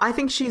opinion. I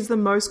think she's the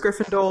most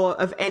Gryffindor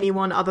of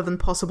anyone other than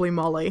possibly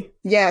Molly.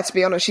 Yeah, to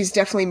be honest, she's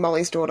definitely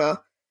Molly's daughter.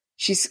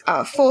 She's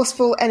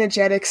forceful,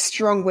 energetic,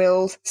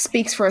 strong-willed,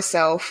 speaks for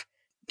herself.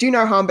 Do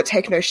no harm but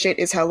take no shit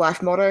is her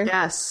life motto.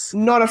 Yes.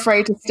 Not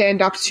afraid to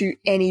stand up to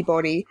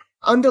anybody.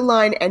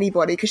 Underline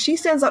anybody, because she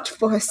stands up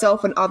for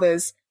herself and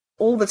others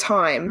all the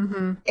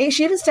time. Mm-hmm.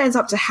 She even stands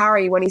up to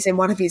Harry when he's in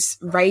one of his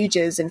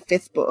rages in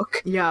 5th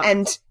book. Yeah.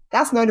 And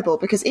that's notable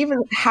because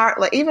even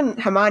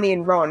Hermione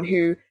and Ron,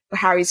 who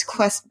Harry's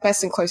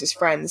best and closest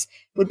friends,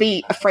 would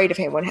be afraid of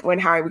him when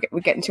Harry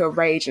would get into a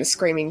rage and a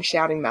screaming,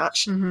 shouting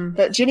match. Mm-hmm.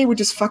 But Ginny would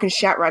just fucking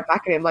shout right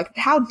back at him, like,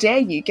 how dare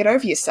you? Get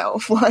over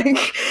yourself. Like,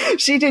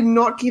 she did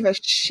not give a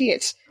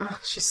shit. Oh,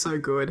 she's so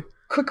good.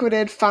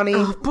 Quick-witted, funny.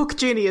 Oh, Book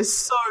Ginny is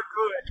so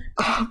good.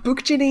 Oh,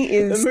 Book Ginny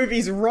is... The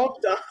movies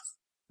robbed us.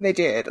 They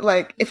did.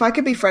 Like, if I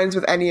could be friends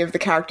with any of the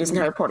characters in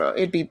Harry Potter,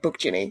 it'd be Book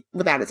Ginny,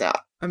 without a doubt.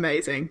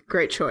 Amazing.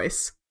 Great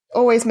choice.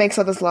 Always makes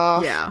others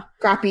laugh. Yeah.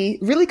 Scrappy.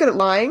 Really good at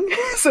lying.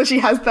 So she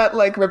has that,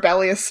 like,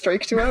 rebellious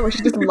streak to her where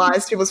she just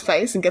lies to people's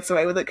face and gets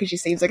away with it because she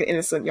seems like an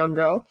innocent young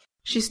girl.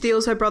 She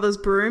steals her brother's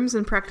brooms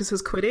and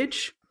practices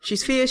Quidditch.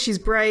 She's fierce, she's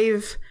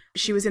brave.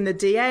 She was in the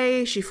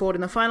DA. She fought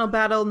in the final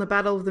battle, in the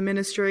Battle of the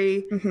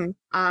Ministry.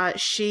 Mm-hmm.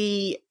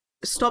 She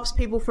stops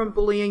people from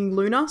bullying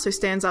Luna, so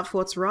stands up for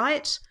what's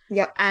right.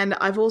 Yep. And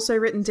I've also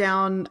written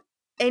down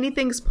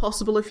anything's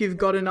possible if you've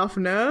got enough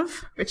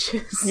nerve, which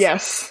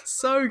is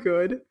so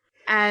good.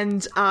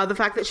 And the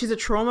fact that she's a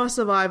trauma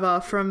survivor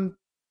from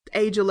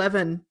age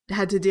 11,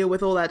 had to deal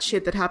with all that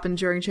shit that happened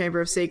during Chamber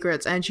of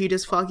Secrets, and she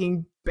just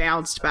fucking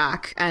bounced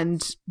back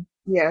and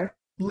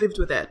lived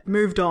with it,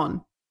 moved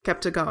on,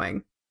 kept her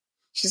going.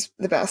 She's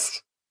the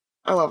best.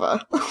 I love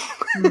her.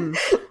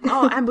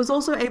 Oh, and was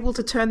also able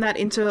to turn that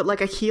into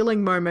like a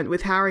healing moment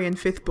with Harry in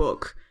 5th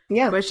book.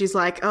 Yeah. Where she's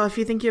like, oh, if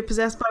you think you're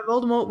possessed by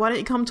Voldemort, why don't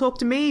you come talk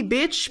to me,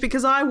 bitch?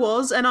 Because I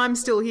was, and I'm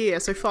still here,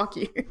 so fuck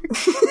you.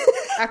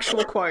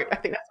 Actual quote. I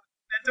think that's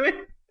what she said to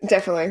it.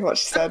 Definitely what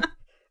she said.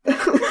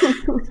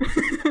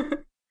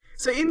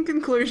 So in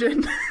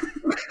conclusion,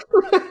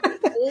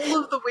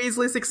 all of the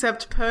Weasleys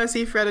except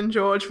Percy, Fred and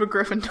George were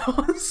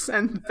Gryffindors,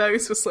 and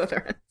those were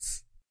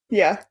Slytherins.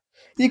 Yeah.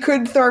 You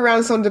could throw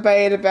around some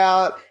debate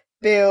about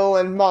Bill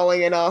and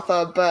Molly and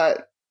Arthur,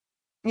 but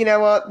you know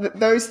what?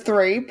 Those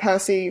three,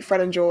 Percy, Fred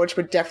and George,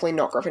 were definitely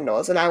not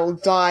Gryffindors, and I will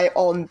die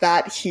on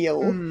that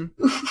hill.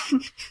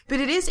 But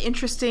it is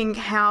interesting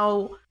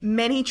how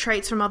many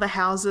traits from other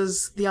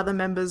houses the other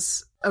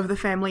members of the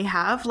family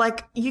have.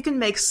 Like, you can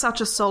make such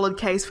a solid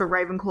case for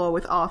Ravenclaw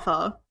with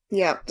Arthur.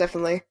 Yeah,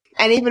 definitely.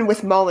 And even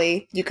with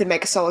Molly, you could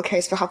make a solid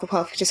case for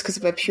Hufflepuff just because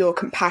of her pure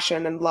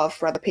compassion and love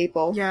for other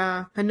people.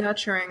 Yeah, and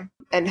nurturing.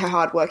 And her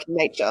hard-working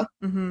nature.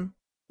 Mm-hmm.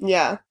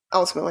 Yeah,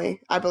 ultimately,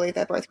 I believe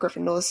they're both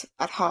Gryffindors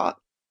at heart.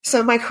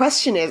 So my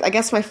question is, I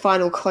guess my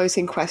final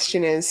closing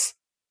question is,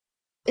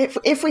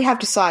 if we have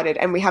decided,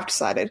 and we have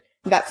decided,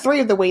 that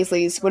 3 of the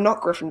Weasleys were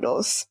not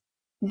Gryffindors,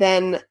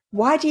 then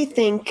why do you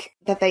think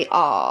that they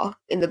are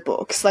in the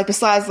books? Like,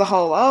 besides the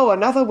whole, oh,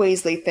 another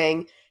Weasley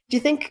thing, do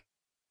you think,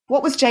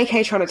 what was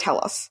JK trying to tell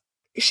us?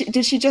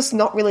 Did she just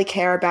not really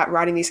care about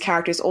writing these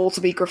characters all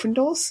to be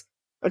Gryffindors?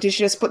 Or did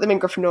she just put them in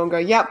Gryffindor and go,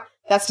 yep,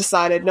 that's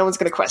decided, no one's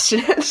going to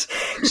question it?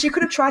 She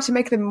could have tried to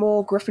make them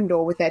more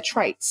Gryffindor with their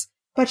traits,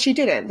 but she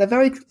didn't. They're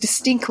very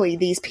distinctly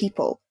these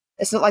people.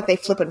 It's not like they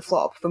flip and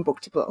flop from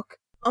book to book.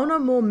 On a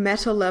more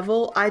meta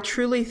level, I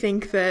truly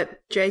think that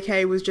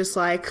JK was just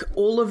like,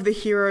 all of the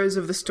heroes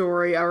of the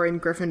story are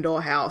in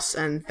Gryffindor House,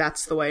 and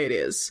that's the way it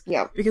is.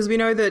 Yeah. Because we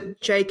know that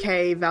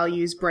JK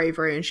values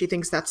bravery, and she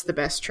thinks that's the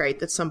best trait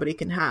that somebody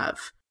can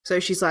have.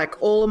 So she's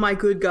like, all of my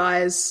good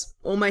guys,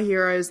 all my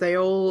heroes, they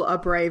all are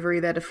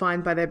bravery, they're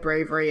defined by their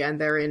bravery, and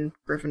they're in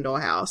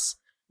Gryffindor House.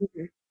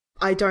 Mm-hmm.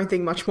 I don't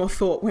think much more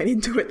thought went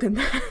into it than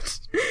that.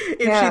 If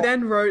she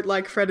then wrote,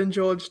 like, Fred and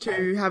George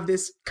to have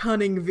this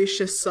cunning,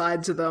 vicious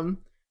side to them,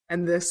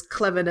 and this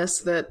cleverness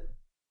that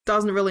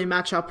doesn't really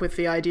match up with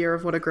the idea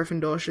of what a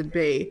Gryffindor should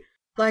be.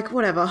 Like,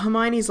 whatever,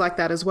 Hermione's like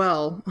that as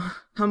well.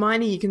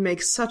 Hermione, you can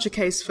make such a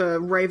case for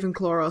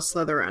Ravenclaw or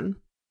Slytherin.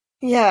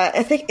 Yeah,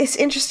 I think it's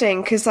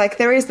interesting, because, like,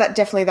 there is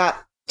definitely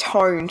that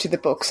tone to the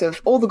books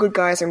of all the good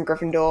guys are in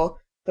Gryffindor,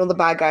 and all the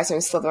bad guys are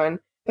in Slytherin.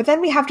 But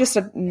then we have just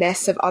a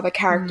mess of other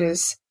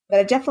characters that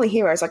are definitely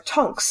heroes, like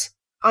Tonks.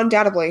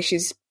 Undoubtedly,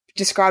 she's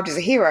described as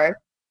a hero.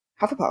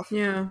 Hufflepuff.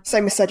 Yeah.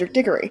 Same as Cedric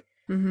Diggory.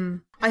 Mm-hmm.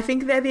 I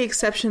think they're the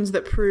exceptions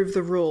that prove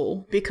the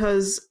rule,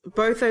 because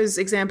both those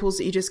examples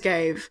that you just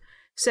gave,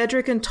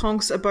 Cedric and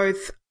Tonks are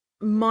both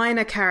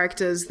minor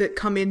characters that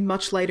come in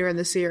much later in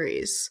the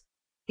series.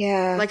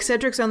 Yeah. Like,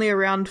 Cedric's only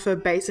around for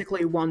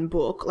basically 1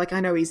 book. Like, I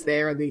know he's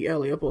there in the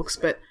earlier books,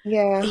 but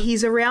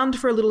he's around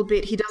for a little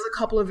bit. He does a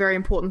couple of very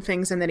important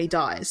things, and then he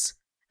dies.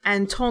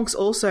 And Tonks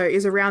also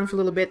is around for a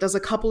little bit, does a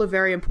couple of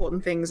very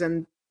important things,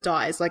 and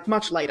dies, like,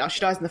 much later. She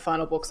dies in the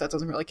final book, so that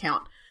doesn't really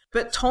count.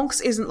 But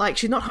Tonks isn't, like,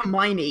 she's not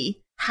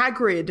Hermione.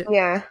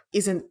 Hagrid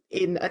isn't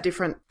in a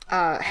different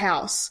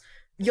house.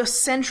 Your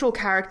central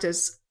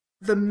characters,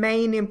 the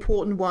main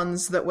important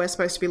ones that we're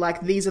supposed to be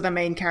like, these are the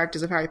main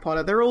characters of Harry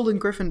Potter, they're all in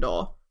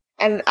Gryffindor.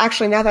 And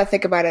actually, now that I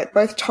think about it,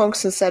 both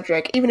Tonks and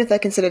Cedric, even if they're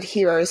considered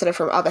heroes that are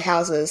from other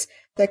houses,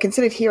 they're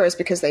considered heroes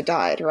because they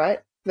died, right?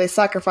 They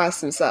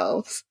sacrificed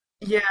themselves.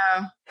 Yeah.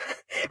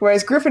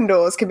 Whereas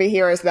Gryffindors can be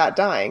heroes without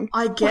dying.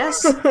 I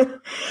guess.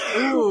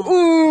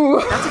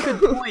 Ooh. That's a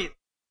good point.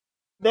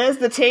 There's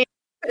the tea.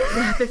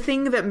 The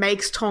thing that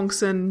makes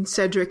Tonks and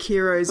Cedric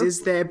heroes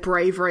is their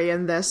bravery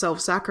and their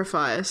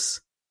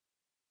self-sacrifice.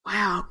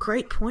 Wow,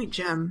 great point,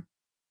 Jem.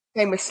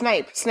 Same with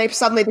Snape. Snape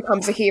suddenly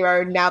becomes a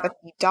hero now that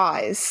he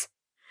dies.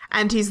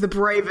 And he's the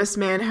bravest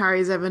man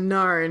Harry's ever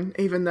known,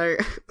 even though...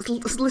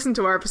 Listen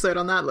to our episode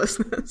on that,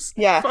 listeners.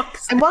 Yeah.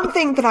 And one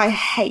thing that I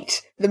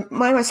hate,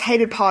 my most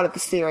hated part of the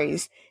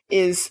series,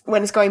 is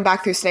when it's going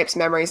back through Snape's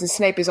memories and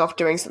Snape is off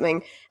doing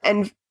something,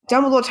 and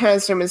Dumbledore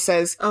turns to him and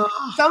says,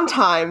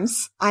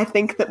 sometimes I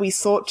think that we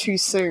sought too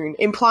soon,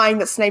 implying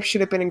that Snape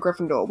should have been in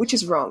Gryffindor, which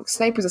is wrong.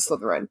 Snape was a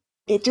Slytherin.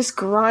 It just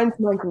grinds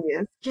my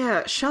gears.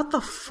 Yeah, shut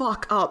the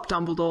fuck up,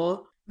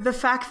 Dumbledore. The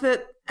fact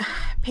that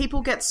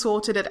people get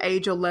sorted at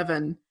age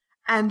 11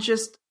 and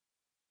just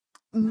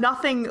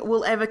nothing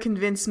will ever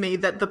convince me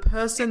that the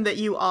person that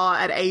you are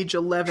at age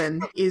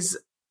 11 is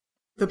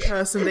the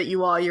person that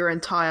you are your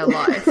entire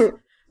life.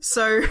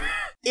 So,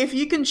 if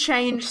you can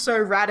change so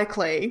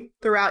radically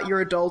throughout your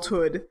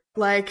adulthood,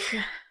 like,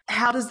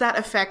 how does that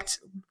affect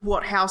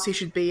what house you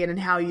should be in and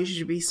how you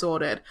should be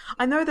sorted?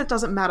 I know that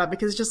doesn't matter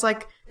because it's just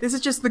like, this is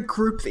just the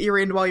group that you're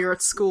in while you're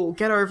at school.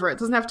 Get over it. It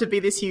doesn't have to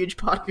be this huge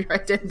part of your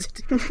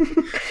identity.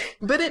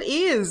 But it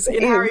is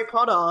in Harry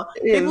Potter.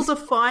 People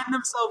define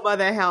themselves by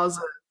their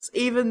houses,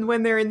 even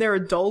when they're in their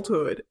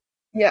adulthood.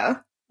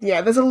 Yeah.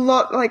 Yeah, there's a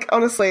lot, like,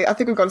 honestly, I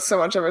think we've gone so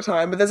much over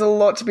time, but there's a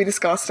lot to be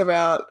discussed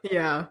about.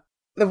 Yeah.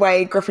 The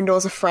way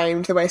Gryffindors are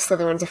framed, the way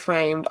Slytherins are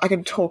framed. I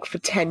could talk for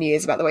 10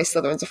 years about the way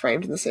Slytherins are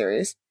framed in the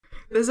series.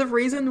 There's a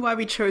reason why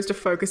we chose to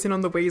focus in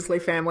on the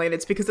Weasley family, and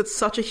it's because it's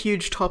such a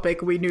huge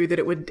topic we knew that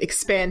it would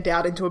expand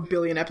out into 1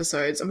 billion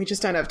episodes, and we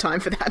just don't have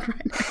time for that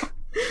right now.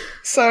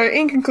 So,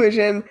 in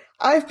conclusion,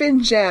 I've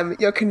been Jem.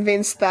 You're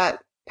convinced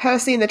that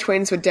Percy and the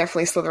twins were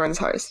definitely Slytherin's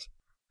host.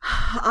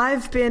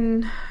 I've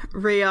been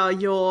Rhea.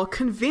 You're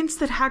convinced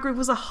that Hagrid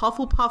was a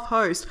Hufflepuff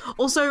host.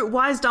 Also,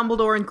 why is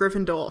Dumbledore in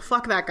Gryffindor?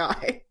 Fuck that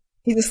guy.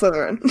 He's a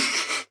Slytherin.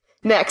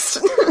 Next.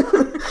 I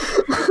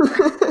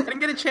didn't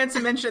get a chance to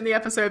mention it in the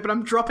episode, but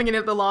I'm dropping it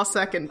at the last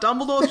second.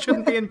 Dumbledore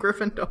shouldn't be in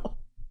Gryffindor.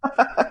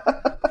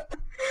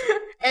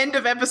 End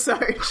of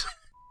episode.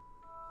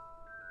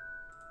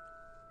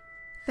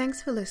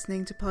 Thanks for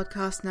listening to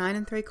podcast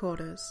 9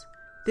 3/4.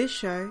 This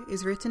show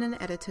is written and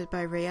edited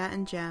by Rhea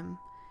and Jem.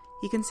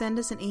 You can send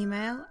us an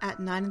email at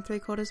 9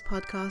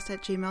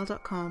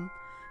 3/4podcast@gmail.com.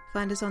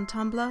 Find us on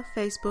Tumblr,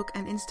 Facebook,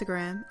 and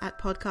Instagram at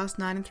podcast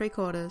 9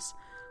 3/4.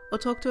 Or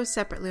talk to us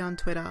separately on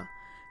Twitter.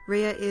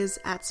 Rhea is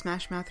at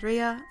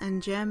SmashMouthRhea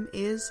and Jem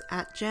is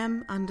at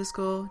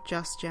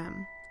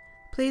Jem_JustJem.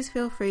 Please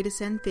feel free to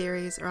send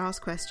theories or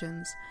ask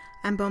questions,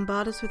 and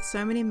bombard us with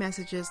so many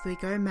messages that we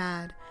go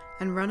mad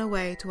and run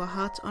away to a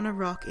hut on a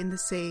rock in the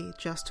sea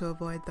just to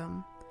avoid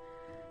them.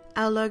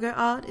 Our logo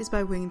art is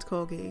by Winged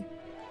Corgi.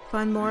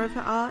 Find more of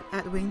her art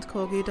at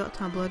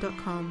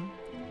wingedcorgi.tumblr.com.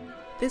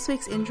 This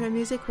week's intro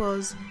music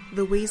was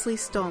The Weasley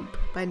Stomp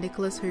by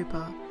Nicholas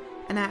Hooper,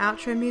 and our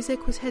outro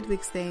music was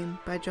Hedwig's Theme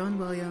by John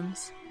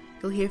Williams.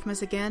 You'll hear from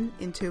us again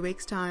in 2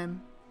 weeks'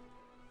 time.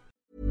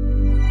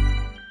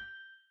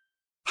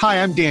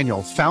 Hi, I'm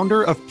Daniel,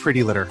 founder of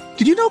Pretty Litter.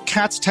 Did you know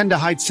cats tend to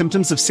hide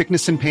symptoms of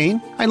sickness and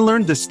pain? I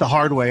learned this the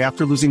hard way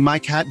after losing my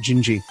cat,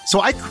 Gingy. So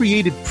I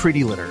created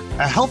Pretty Litter,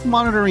 a health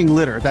monitoring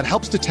litter that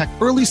helps detect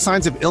early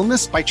signs of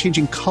illness by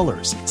changing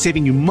colors,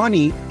 saving you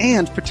money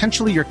and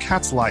potentially your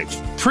cat's life.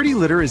 Pretty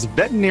Litter is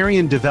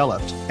veterinarian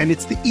developed, and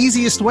it's the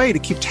easiest way to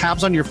keep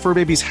tabs on your fur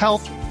baby's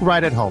health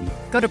right at home.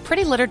 Go to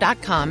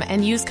prettylitter.com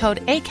and use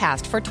code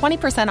ACAST for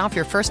 20% off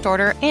your first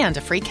order and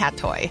a free cat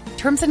toy.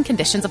 Terms and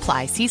conditions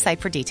apply. See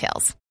site for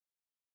details.